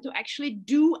for them to actually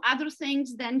do other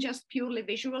things than just purely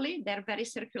visually. They're very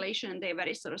circulation, they're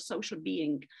very sort of social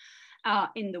being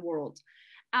in the world.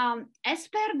 As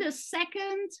per the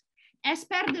second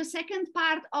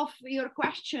part of your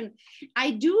question,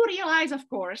 I do realize, of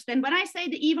course, that when I say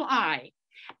the evil eye,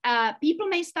 people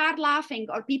may start laughing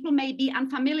or people may be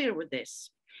unfamiliar with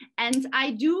this. And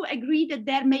I do agree that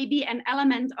there may be an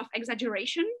element of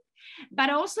exaggeration,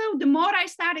 but also the more I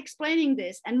start explaining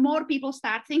this and more people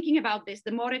start thinking about this,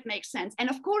 the more it makes sense. And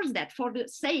of course that for the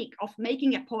sake of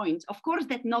making a point, of course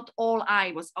that not all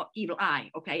eye was evil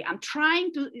eye, okay? I'm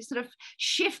trying to sort of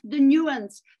shift the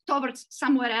nuance towards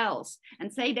somewhere else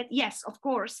and say that yes, of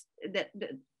course, the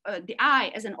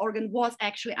eye as an organ was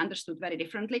actually understood very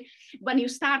differently. When you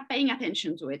start paying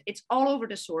attention to it, it's all over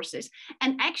the sources.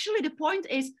 And actually the point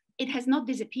is, it has not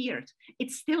disappeared. It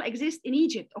still exists in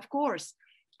Egypt, of course.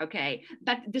 Okay,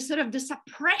 but the sort of the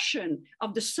suppression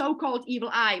of the so-called evil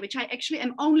eye, which I actually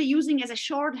am only using as a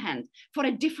shorthand for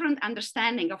a different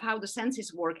understanding of how the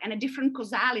senses work and a different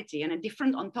causality and a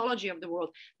different ontology of the world,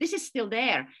 this is still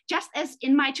there. Just as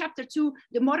in my chapter 2,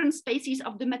 the modern spaces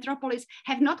of the metropolis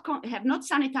have not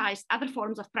sanitized other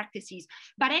forms of practices,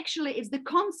 but actually it's the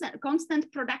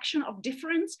constant production of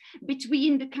difference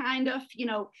between the kind of, you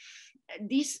know,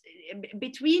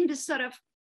 between the sort of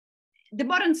the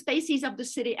modern spaces of the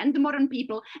city and the modern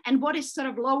people, and what is sort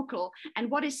of local and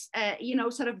what is, you know,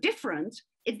 sort of different.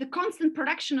 It's the constant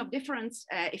production of difference,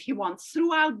 if you want,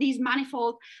 throughout these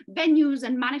manifold venues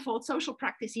and manifold social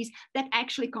practices that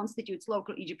actually constitutes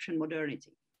local Egyptian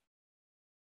modernity.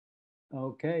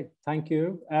 Okay, thank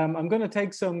you. I'm going to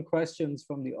take some questions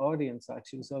from the audience,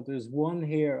 actually. So there's one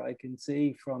here I can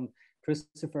see from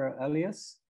Christopher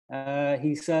Elias.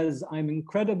 He says, I'm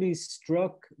incredibly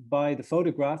struck by the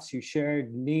photographs you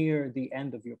shared near the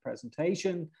end of your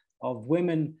presentation of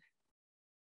women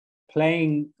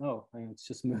playing, oh, it's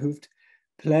just moved,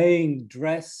 playing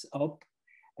dress up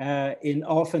in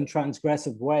often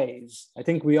transgressive ways. I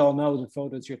think we all know the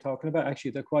photos you're talking about.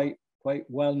 Actually, they're quite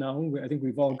well known. I think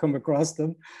we've all come across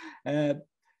them.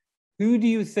 Who do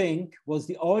you think was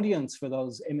the audience for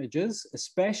those images,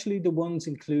 especially the ones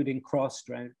including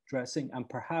cross-dressing and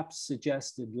perhaps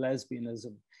suggested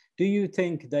lesbianism? Do you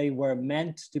think they were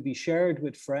meant to be shared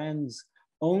with friends,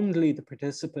 only the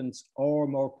participants, or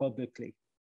more publicly?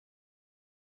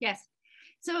 Yes.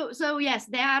 So yes,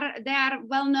 they are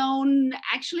well known.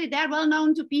 Actually, they're well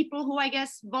known to people who, I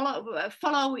guess,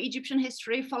 follow Egyptian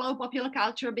history, follow popular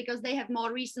culture, because they have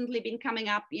more recently been coming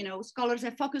up. You know, scholars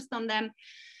have focused on them.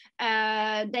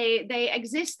 They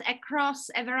exist across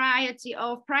a variety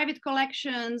of private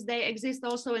collections. They exist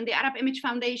also in the Arab Image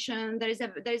Foundation. There is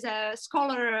a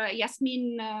scholar,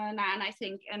 Yasmin Nan, I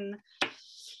think,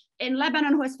 in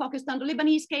Lebanon, who has focused on the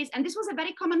Lebanese case. And this was a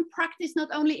very common practice, not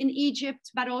only in Egypt,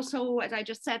 but also, as I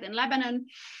just said, in Lebanon,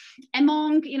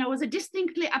 among, you know, was a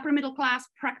distinctly upper middle class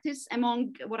practice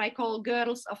among what I call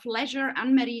girls of leisure,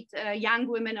 unmarried young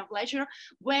women of leisure,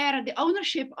 where the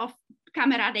ownership of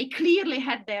camera, they clearly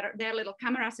had their little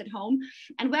cameras at home,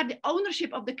 and where the ownership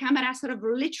of the camera sort of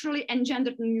literally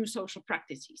engendered new social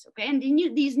practices, okay? And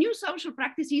these new social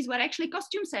practices were actually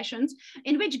costume sessions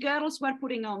in which girls were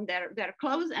putting on their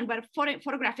clothes and were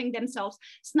photographing themselves,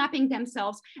 snapping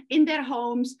themselves in their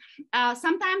homes,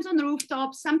 sometimes on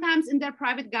rooftops, sometimes in their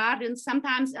private gardens,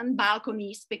 sometimes on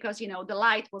balconies, because, you know, the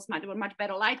light was much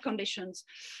better light conditions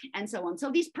and so on. So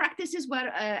these practices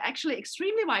were actually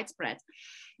extremely widespread.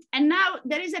 And now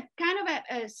there is a kind of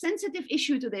a sensitive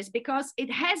issue to this, because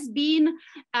it has been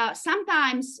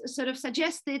sometimes sort of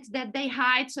suggested that they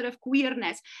hide sort of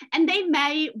queerness, and they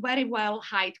may very well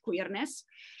hide queerness.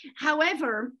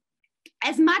 However,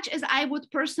 as much as I would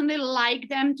personally like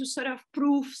them to sort of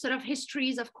prove sort of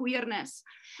histories of queerness,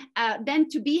 then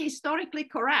to be historically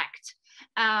correct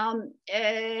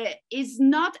is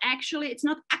not actually, it's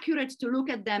not accurate to look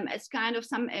at them as kind of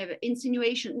some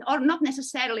insinuation, or not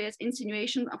necessarily as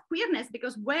insinuation of queerness,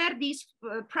 because where these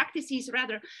practices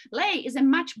rather lay is a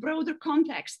much broader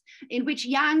context in which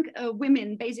young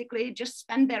women basically just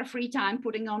spend their free time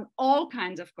putting on all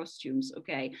kinds of costumes,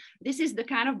 okay? This is the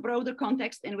kind of broader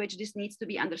context in which this needs to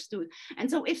be understood.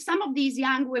 And so if some of these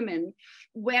young women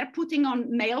were putting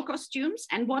on male costumes,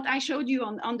 and what I showed you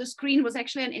on the screen was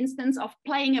actually an instance of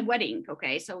playing a wedding,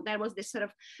 okay? So there was this sort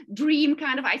of dream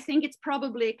kind of, I think it's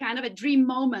probably kind of a dream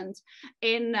moment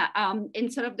in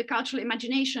sort of the cultural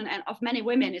imagination and of many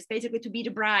women, is basically to be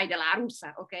the bride, la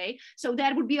arusa, okay? So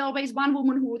there would be always one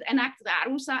woman who would enact the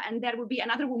arusa, and there would be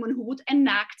another woman who would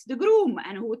enact the groom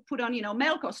and who would put on, you know,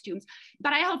 male costumes.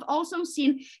 But I have also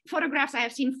seen photographs, I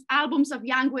have seen albums of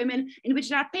young women in which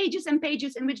there are pages and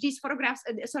pages in which these photographs,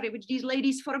 which these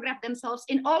ladies photograph themselves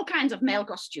in all kinds of male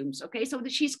costumes, okay? So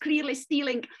that she's clearly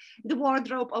stealing the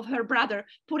wardrobe of her brother,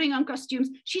 putting on costumes.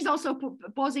 She's also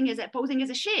posing as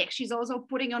a sheikh. She's also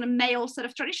putting on a male sort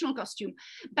of traditional costume.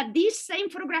 But these same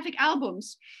photographic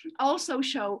albums also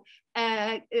show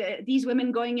these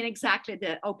women going in exactly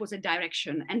the opposite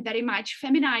direction, and very much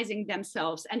feminizing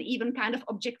themselves and even kind of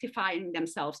objectifying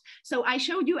themselves. So I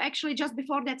showed you actually just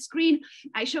before that screen,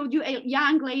 I showed you a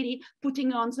young lady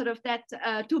putting on sort of that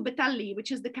tubetalli,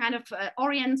 which is the kind of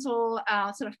oriental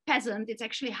sort of peasant. It's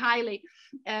actually highly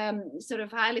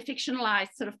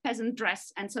fictionalized sort of peasant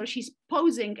dress. And so she's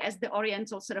posing as the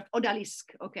oriental sort of odalisk,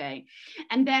 okay?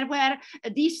 And there were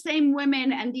these same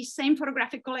women, and these same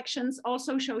photographic collections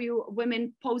also show you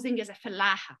women posing as a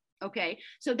fellaha. Okay,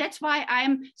 so that's why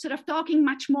I'm sort of talking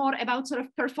much more about sort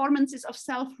of performances of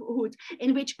selfhood,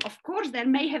 in which, of course, there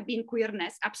may have been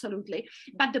queerness, absolutely.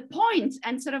 But the point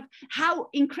and sort of how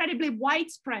incredibly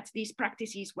widespread these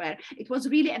practices were, it was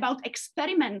really about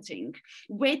experimenting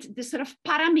with the sort of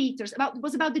parameters, it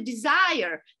was about the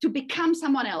desire to become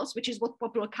someone else, which is what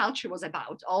popular culture was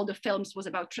about. All the films was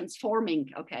about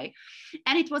transforming, okay?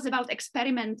 And it was about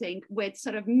experimenting with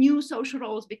sort of new social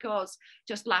roles, because,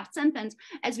 just last sentence,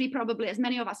 as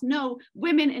many of us know,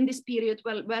 women in this period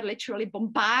were literally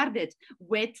bombarded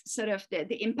with sort of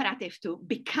the imperative to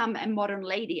become a modern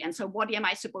lady. And so what am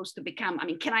I supposed to become? I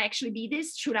mean, can I actually be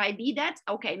this? Should I be that?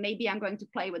 Okay, maybe I'm going to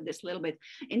play with this a little bit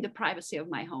in the privacy of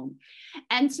my home.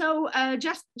 And so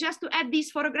just to add,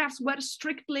 these photographs were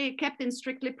kept in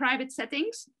strictly private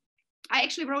settings. I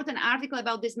actually wrote an article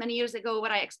about this many years ago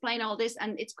where I explain all this,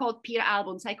 and it's called peer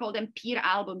albums. I call them peer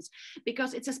albums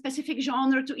because it's a specific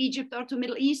genre to Egypt or to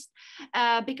Middle East,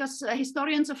 because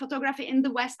historians of photography in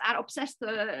the West are obsessed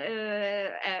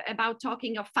about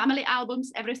talking of family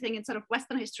albums. Everything in sort of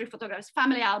Western history photography is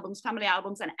family albums.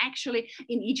 And actually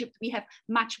in Egypt, we have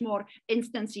much more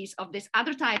instances of this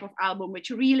other type of album, which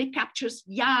really captures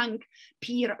young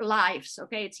peer lives.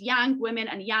 Okay, it's young women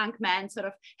and young men sort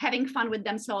of having fun with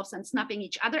themselves and snapping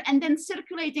each other, and then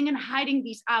circulating and hiding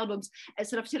these albums,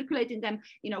 sort of circulating them,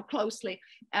 you know, closely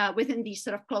within these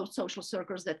sort of closed social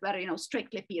circles that were, you know,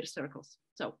 strictly peer circles.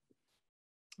 So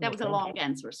that was a long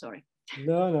answer, sorry.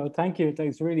 No, thank you.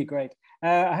 That's really great.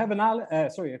 I have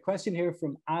a question here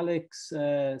from Alex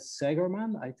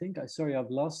Segerman, I think. Sorry, I've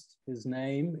lost his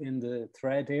name in the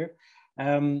thread here.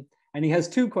 And he has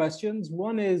two questions.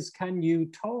 One is, can you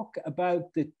talk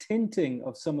about the tinting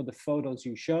of some of the photos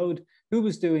you showed? Who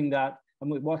was doing that, and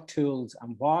with what tools,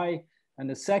 and why? And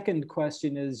the second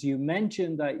question is, you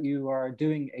mentioned that you are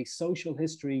doing a social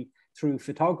history through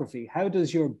photography. How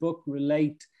does your book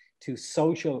relate to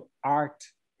social art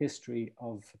history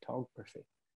of photography?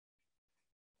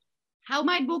 How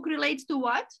my book relates to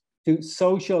what? To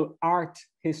social art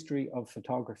history of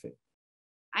photography.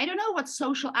 I don't know what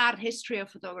social art history of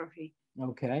photography.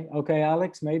 Okay,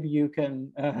 Alex, maybe you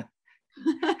can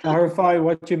clarify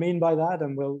what you mean by that,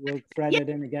 and we'll thread it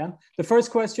in again. The first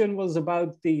question was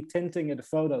about the tinting of the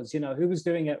photos. You know, who was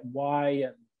doing it, why,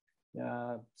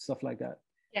 and stuff like that.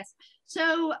 Yes.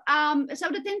 So, so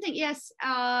the tinting, yes.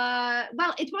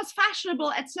 Well, it was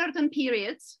fashionable at certain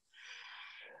periods.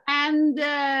 And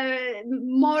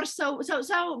more so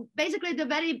basically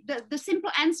the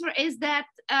simple answer is that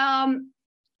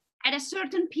at a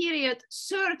certain period,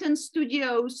 certain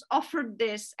studios offered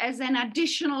this as an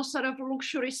additional sort of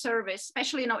luxury service,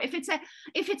 especially, you know, if it's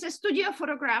a studio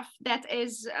photograph that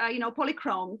is, you know,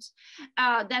 polychromed,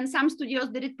 then some studios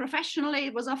did it professionally.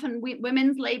 It was often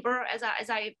women's labor, as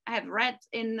I have read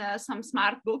in some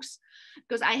smart books,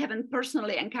 because I haven't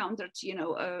personally encountered, you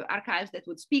know, archives that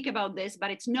would speak about this,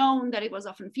 but it's known that it was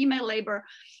often female labor,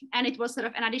 and it was sort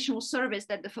of an additional service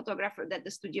that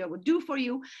the studio would do for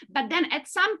you. But then at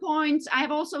some point,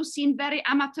 I've also seen very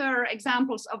amateur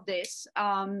examples of this.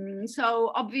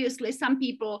 So obviously some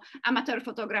people, amateur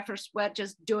photographers, were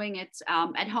just doing it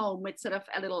at home with sort of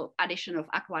a little addition of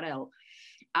aquarelle.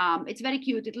 It's very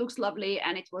cute, it looks lovely,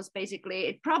 and it was basically,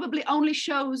 it probably only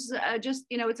shows just,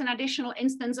 you know, it's an additional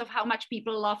instance of how much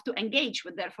people love to engage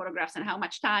with their photographs and how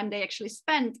much time they actually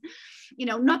spend, you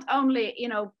know, not only, you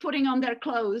know, putting on their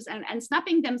clothes and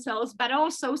snapping themselves, but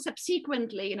also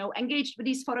subsequently, you know, engaged with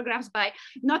these photographs by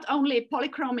not only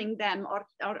polychroming them or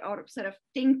sort of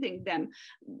tinting them,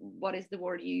 what is the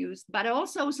word you used, but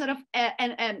also sort of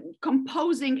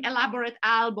composing elaborate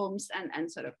albums and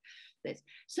sort of this.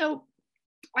 So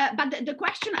but the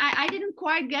question I didn't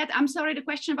quite get, I'm sorry, the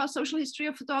question about social history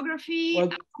of photography. Well,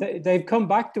 they've come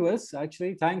back to us,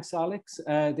 actually. Thanks, Alex.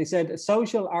 They said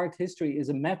social art history is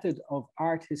a method of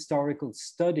art historical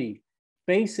study.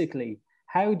 Basically,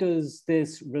 how does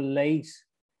this relate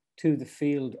to the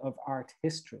field of art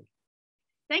history?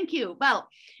 Thank you. Well,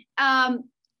 I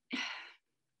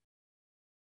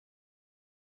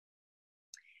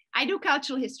do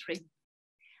cultural history.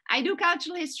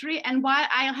 And while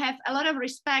I have a lot of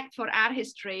respect for art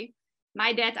history,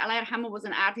 my dad, Allah yarhamu, was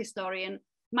an art historian.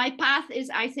 My path is,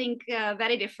 I think,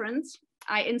 very different.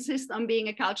 I insist on being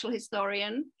a cultural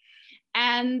historian.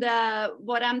 And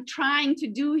what I'm trying to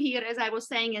do here, as I was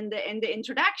saying in the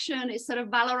introduction, is sort of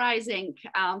valorizing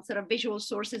sort of visual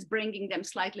sources, bringing them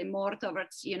slightly more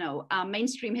towards, you know,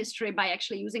 mainstream history by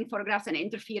actually using photographs and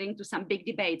interfering to some big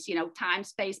debates, you know, time,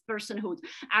 space, personhood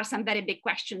are some very big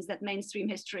questions that mainstream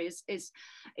history is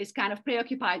kind of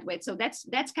preoccupied with. So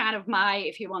that's kind of my,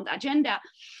 if you want, agenda.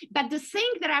 But the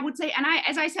thing that I would say, and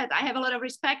as I said, I have a lot of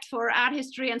respect for art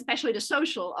history and especially the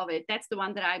social of it. That's the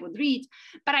one that I would read.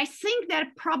 But I think there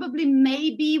probably may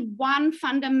be one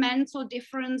fundamental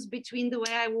difference between the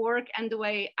way I work and the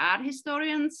way art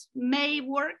historians may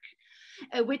work,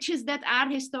 which is that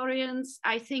art historians,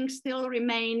 I think, still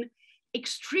remain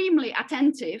extremely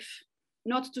attentive,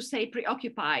 not to say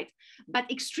preoccupied,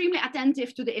 but extremely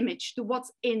attentive to the image, to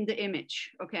what's in the image,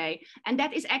 okay? And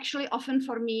that is actually often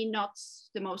for me not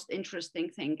the most interesting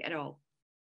thing at all.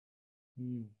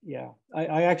 Yeah,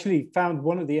 I actually found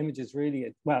one of the images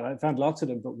really, well, I found lots of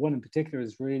them, but one in particular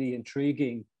is really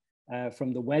intriguing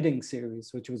from the wedding series,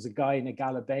 which was a guy in a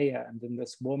galabeya and then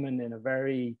this woman in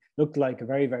a looked like a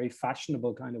very, very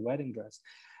fashionable kind of wedding dress.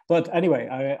 But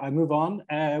anyway, I move on.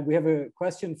 We have a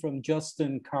question from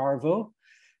Justin Carville,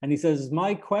 and he says,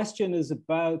 my question is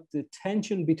about the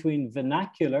tension between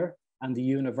vernacular and the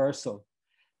universal.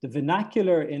 The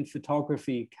vernacular in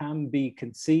photography can be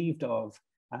conceived of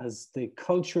as the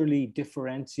culturally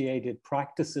differentiated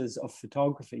practices of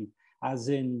photography, as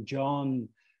in John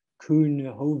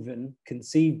Kuhnhoven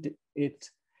conceived it,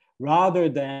 rather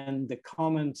than the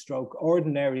common stroke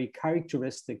ordinary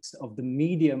characteristics of the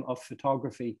medium of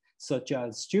photography, such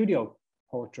as studio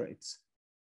portraits.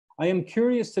 I am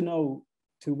curious to know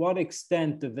to what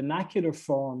extent the vernacular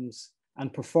forms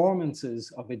and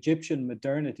performances of Egyptian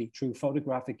modernity through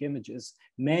photographic images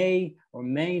may or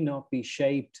may not be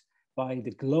shaped by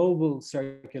the global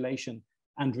circulation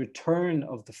and return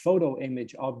of the photo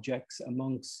image objects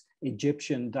amongst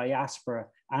Egyptian diaspora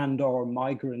and/or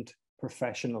migrant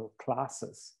professional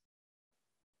classes.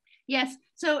 Yes,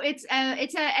 so it's an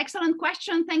excellent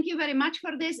question. Thank you very much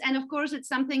for this. And of course, it's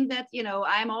something that, you know,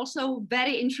 I'm also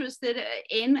very interested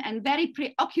in and very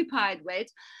preoccupied with.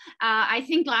 I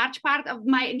think large part of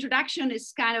my introduction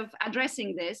is kind of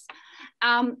addressing this.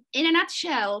 In a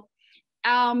nutshell,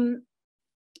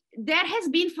 there has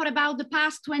been for about the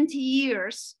past 20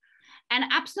 years an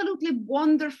absolutely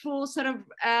wonderful sort of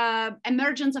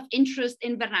emergence of interest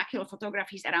in vernacular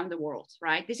photographies around the world,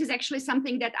 right? This is actually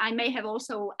something that I may have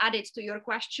also added to your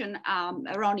question,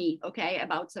 Ronnie, okay,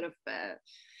 about sort of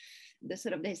the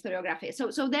historiography.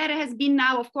 So there has been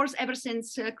now, of course, ever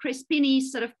since Chris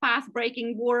Pinney's sort of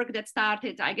path-breaking work that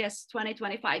started, I guess,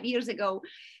 25 years ago,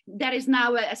 there is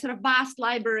now a sort of vast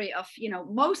library of, you know,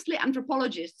 mostly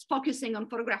anthropologists focusing on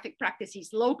photographic practices,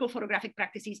 local photographic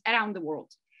practices around the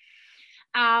world.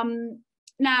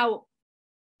 Now,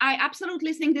 I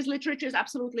absolutely think this literature is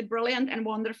absolutely brilliant and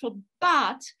wonderful,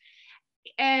 but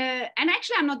and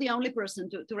actually I'm not the only person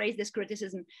to raise this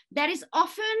criticism, there is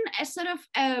often a sort of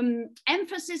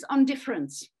emphasis on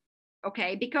difference.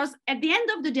 Okay, because at the end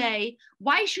of the day,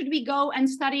 why should we go and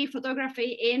study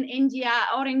photography in India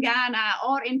or in Ghana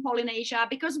or in Polynesia?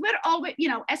 Because we're always, you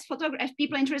know, as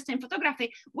people interested in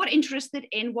photography, we're interested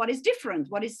in what is different,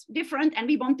 and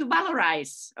we want to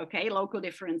valorize, okay, local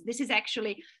difference. This is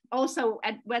actually also,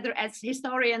 whether as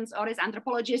historians or as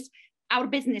anthropologists, our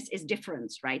business is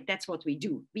difference, right? That's what we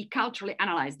do. We culturally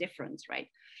analyze difference, right?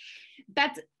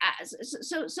 But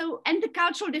and the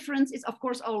cultural difference is of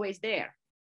course always there.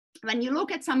 When you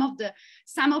look at some of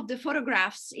the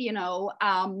photographs, you know,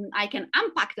 I can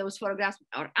unpack those photographs,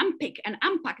 or unpick and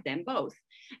unpack them both,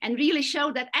 and really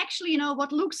show that actually, you know,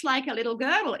 what looks like a little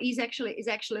girl is actually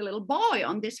a little boy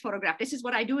on this photograph. This is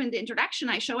what I do in the introduction.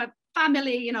 I show a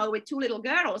family, you know, with two little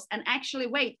girls, and actually,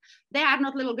 wait, they are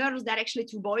not little girls, they're actually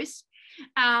two boys.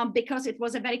 Because it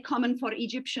was very common for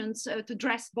Egyptians to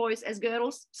dress boys as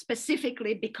girls,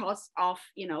 specifically because of,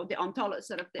 you know, the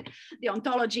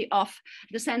ontology of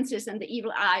the senses and the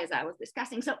evil eye, as I was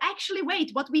discussing. So actually,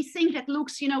 wait, what we think that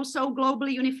looks, you know, so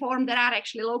globally uniform, there are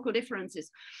actually local differences.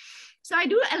 So I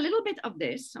do a little bit of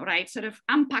this, all right, sort of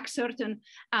unpack certain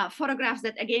photographs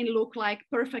that again look like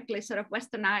perfectly sort of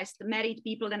westernized married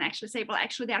people, then actually say, well,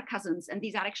 actually they are cousins, and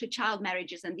these are actually child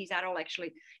marriages, and these are all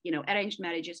actually, you know, arranged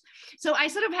marriages. So I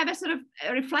sort of have a sort of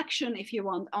a reflection, if you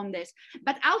want, on this.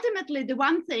 But ultimately, the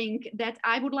one thing that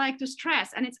I would like to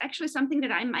stress, and it's actually something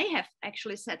that I may have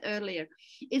actually said earlier,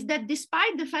 is that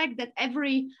despite the fact that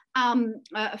every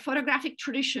photographic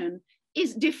tradition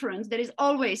is different, there is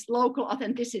always local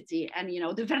authenticity, and you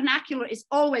know, the vernacular is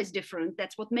always different.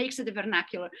 That's what makes it a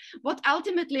vernacular. What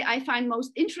ultimately I find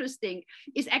most interesting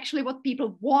is actually what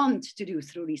people want to do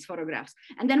through these photographs.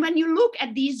 And then when you look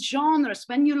at these genres,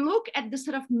 when you look at the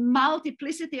sort of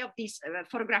multiplicity of these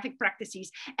photographic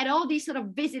practices, at all these sort of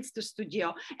visits to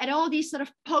studio, at all these sort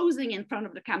of posing in front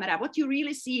of the camera, what you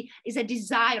really see is a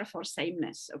desire for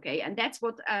sameness, okay? And that's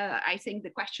what I think the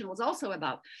question was also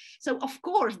about. So of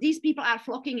course, these people are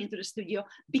flocking into the studio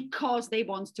because they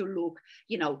want to look,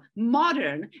 you know,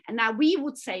 modern. And now we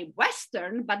would say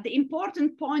Western, but the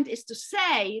important point is to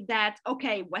say that,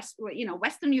 okay,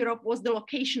 Western Europe was the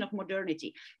location of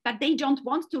modernity, but they don't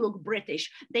want to look British.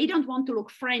 They don't want to look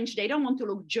French. They don't want to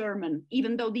look German,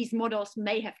 even though these models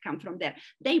may have come from there.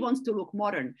 They want to look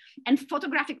modern. And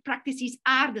photographic practices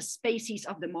are the species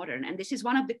of the modern. And this is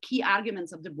one of the key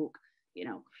arguments of the book, you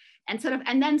know. And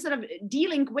then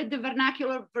dealing with the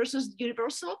vernacular versus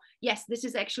universal. Yes, this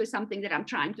is actually something that I'm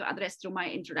trying to address through my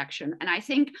introduction. And I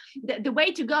think the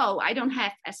way to go, I don't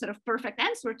have a sort of perfect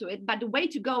answer to it, but the way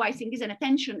to go, I think, is an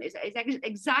attention, is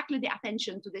exactly the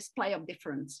attention to this play of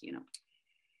difference, you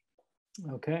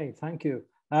know. Okay, thank you.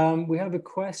 We have a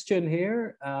question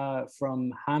here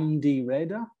from Hamdi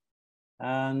Reda.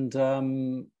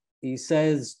 And he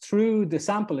says, through the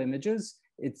sample images,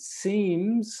 it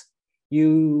seems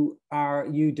you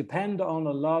depend on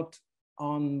a lot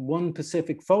on one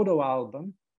Pacific photo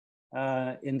album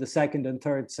in the second and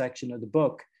third section of the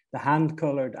book, the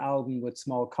hand-colored album with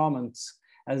small comments,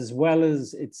 as well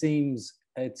as it seems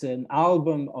it's an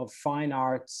album of fine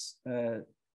arts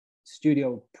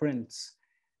studio prints.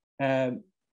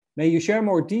 May you share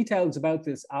more details about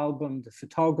this album, the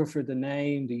photographer, the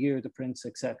name, the year, the prints,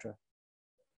 etc.?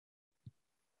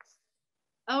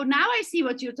 Oh, now I see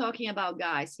what you're talking about,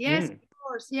 guys. Yes, of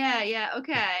course. Yeah,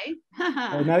 okay.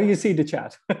 Oh, now you see the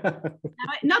chat.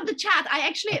 Not the chat. I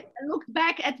actually looked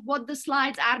back at what the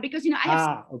slides are, because, you know, I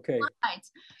have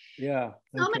slides. Yeah.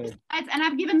 So many slides, and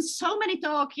I've given so many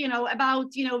talk, you know,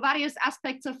 about, you know, various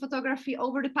aspects of photography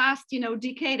over the past, you know,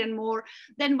 decade and more.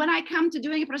 Then when I come to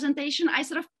doing a presentation,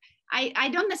 I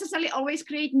don't necessarily always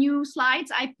create new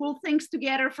slides. I pull things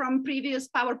together from previous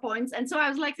PowerPoints. And so I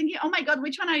was like thinking, oh my God,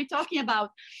 which one are you talking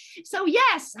about? So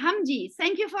yes, Hamdi,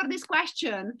 thank you for this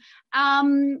question.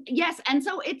 Yes, and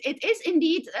so it is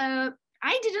indeed,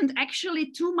 I didn't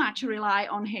actually too much rely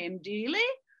on him, really.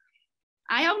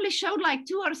 I only showed like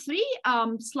 2 or 3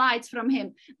 slides from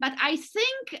him, but I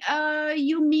think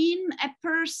you mean a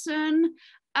person.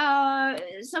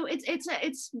 So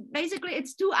it's basically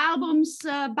 2 albums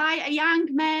by a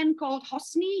young man called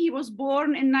Hosni. He was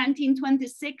born in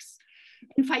 1926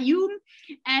 in Fayoum,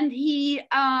 and he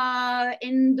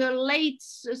in the late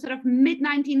sort of mid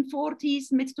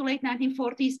to late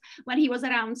 1940s, when he was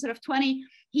around sort of 20,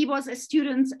 he was a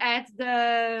student at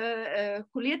the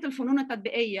Kulliyat al-Funun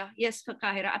al-Tatbi'iyya, yes, for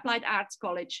Cairo, Applied Arts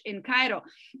College in Cairo.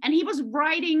 And he was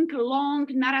writing long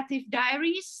narrative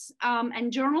diaries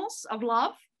and journals of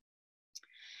love.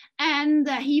 And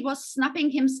he was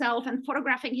snapping himself and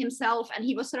photographing himself, and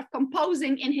he was sort of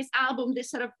composing in his album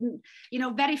this sort of, you know,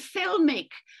 very filmic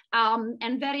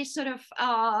and very sort of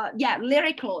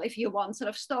lyrical, if you want, sort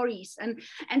of stories.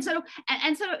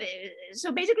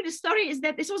 So basically the story is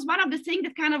that this was one of the things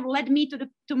that kind of led me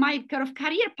to my kind of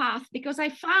career path, because I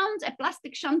found a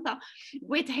plastic shanta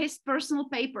with his personal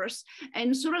papers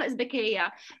in Sur al-Ezbekiyya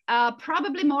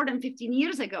probably more than 15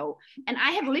 years ago, and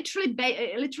I have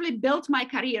literally built my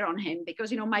career on him,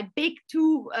 because, you know, my big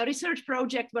two research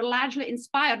projects were largely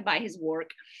inspired by his work,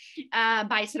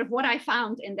 by sort of what I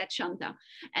found in that shanta.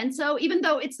 And so even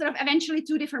though it's sort of eventually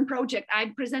two different projects,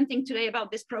 I'm presenting today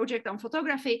about this project on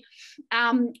photography.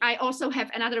 I also have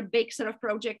another big sort of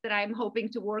project that I'm hoping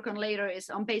to work on later, is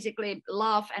on basically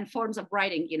love and forms of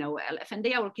writing, you know,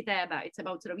 Efendiyya or Kitaba. It's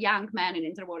about sort of young men in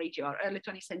interwar Egypt or early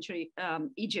 20th century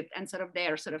Egypt, and sort of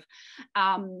their sort of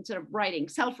writing,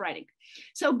 self-writing.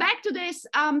 So back to this.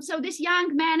 So this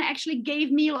young man actually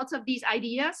gave me lots of these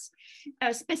ideas,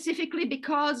 specifically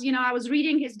because, you know, I was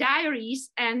reading his diaries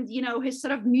and, you know, his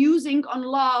sort of musing on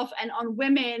love and on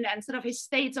women and sort of his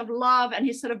states of love and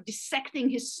his sort of dissecting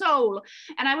his soul.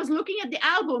 And I was looking at the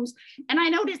albums and I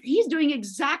noticed he's doing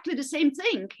exactly the same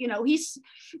thing. You know, he's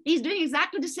doing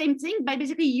exactly the same thing by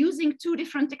basically using two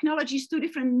different technologies, two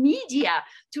different media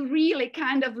to really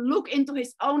kind of look into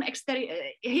his own exterior,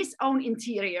 his own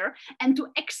interior, and to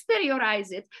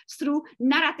exteriorize it through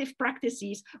narrative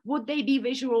practices. Would they be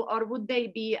visual or would they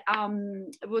be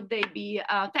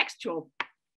textual?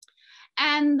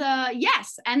 And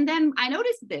yes, and then I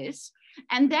noticed this.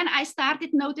 And then I started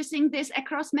noticing this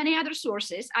across many other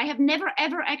sources. I have never,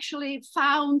 ever actually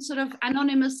found sort of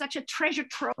anonymous, such a treasure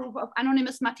trove of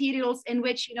anonymous materials in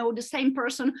which, you know, the same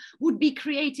person would be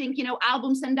creating, you know,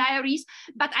 albums and diaries.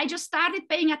 But I just started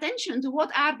paying attention to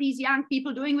what are these young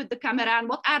people doing with the camera and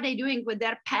what are they doing with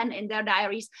their pen in their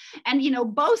diaries. And, you know,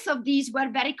 both of these were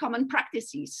very common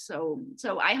practices. So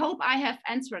I hope I have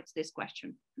answered this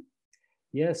question.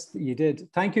 Yes, you did.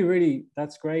 Thank you, really.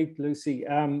 That's great, Lucie.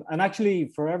 And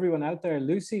actually, for everyone out there,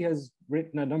 Lucie has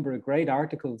written a number of great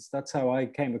articles. That's how I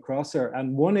came across her.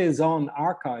 And one is on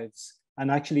archives and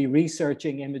actually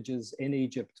researching images in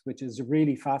Egypt, which is a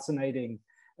really fascinating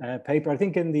paper. I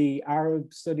think in the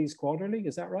Arab Studies Quarterly,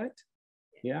 is that right?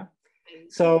 Yeah.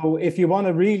 So if you want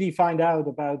to really find out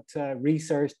about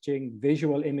researching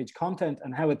visual image content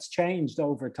and how it's changed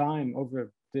over time,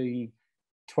 over the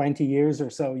 20 years or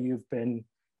so you've been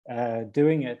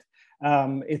doing it.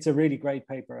 It's a really great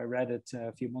paper. I read it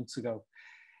a few months ago.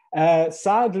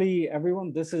 Sadly,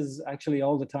 everyone, this is actually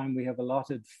all the time we have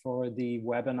allotted for the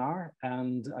webinar.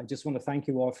 And I just want to thank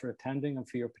you all for attending and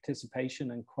for your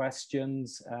participation and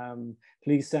questions.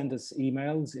 Please send us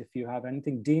emails if you have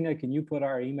anything. Dina, can you put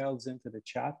our emails into the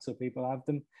chat so people have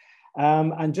them?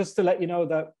 And just to let you know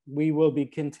that we will be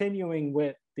continuing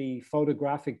with the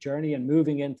photographic journey and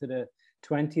moving into the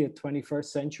 20th, 21st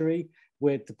century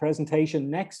with the presentation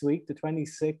next week, the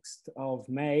 26th of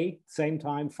May, same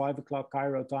time, 5 o'clock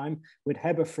Cairo time, with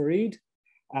Heba Farid,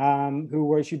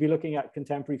 who she'll be looking at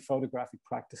contemporary photographic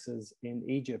practices in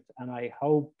Egypt. And I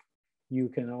hope you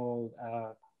can all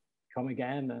come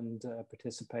again and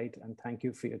participate, and thank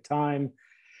you for your time.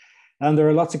 And there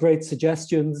are lots of great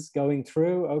suggestions going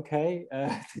through. Okay,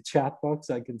 the chat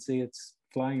box, I can see it's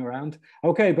flying around.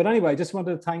 Okay, but anyway, I just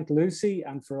wanted to thank Lucie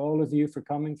and for all of you for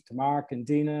coming, to Mark and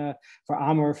Dina, for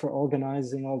Amr for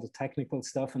organizing all the technical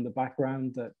stuff in the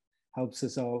background that helps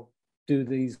us all do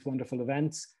these wonderful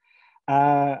events,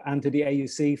 and to the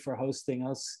AUC for hosting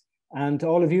us, and to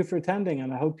all of you for attending.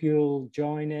 And I hope you'll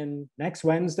join in next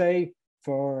Wednesday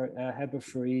for Heba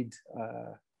Farid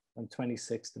on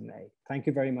 26th of May. Thank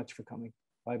you very much for coming.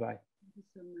 Bye-bye. Thank you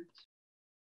so much.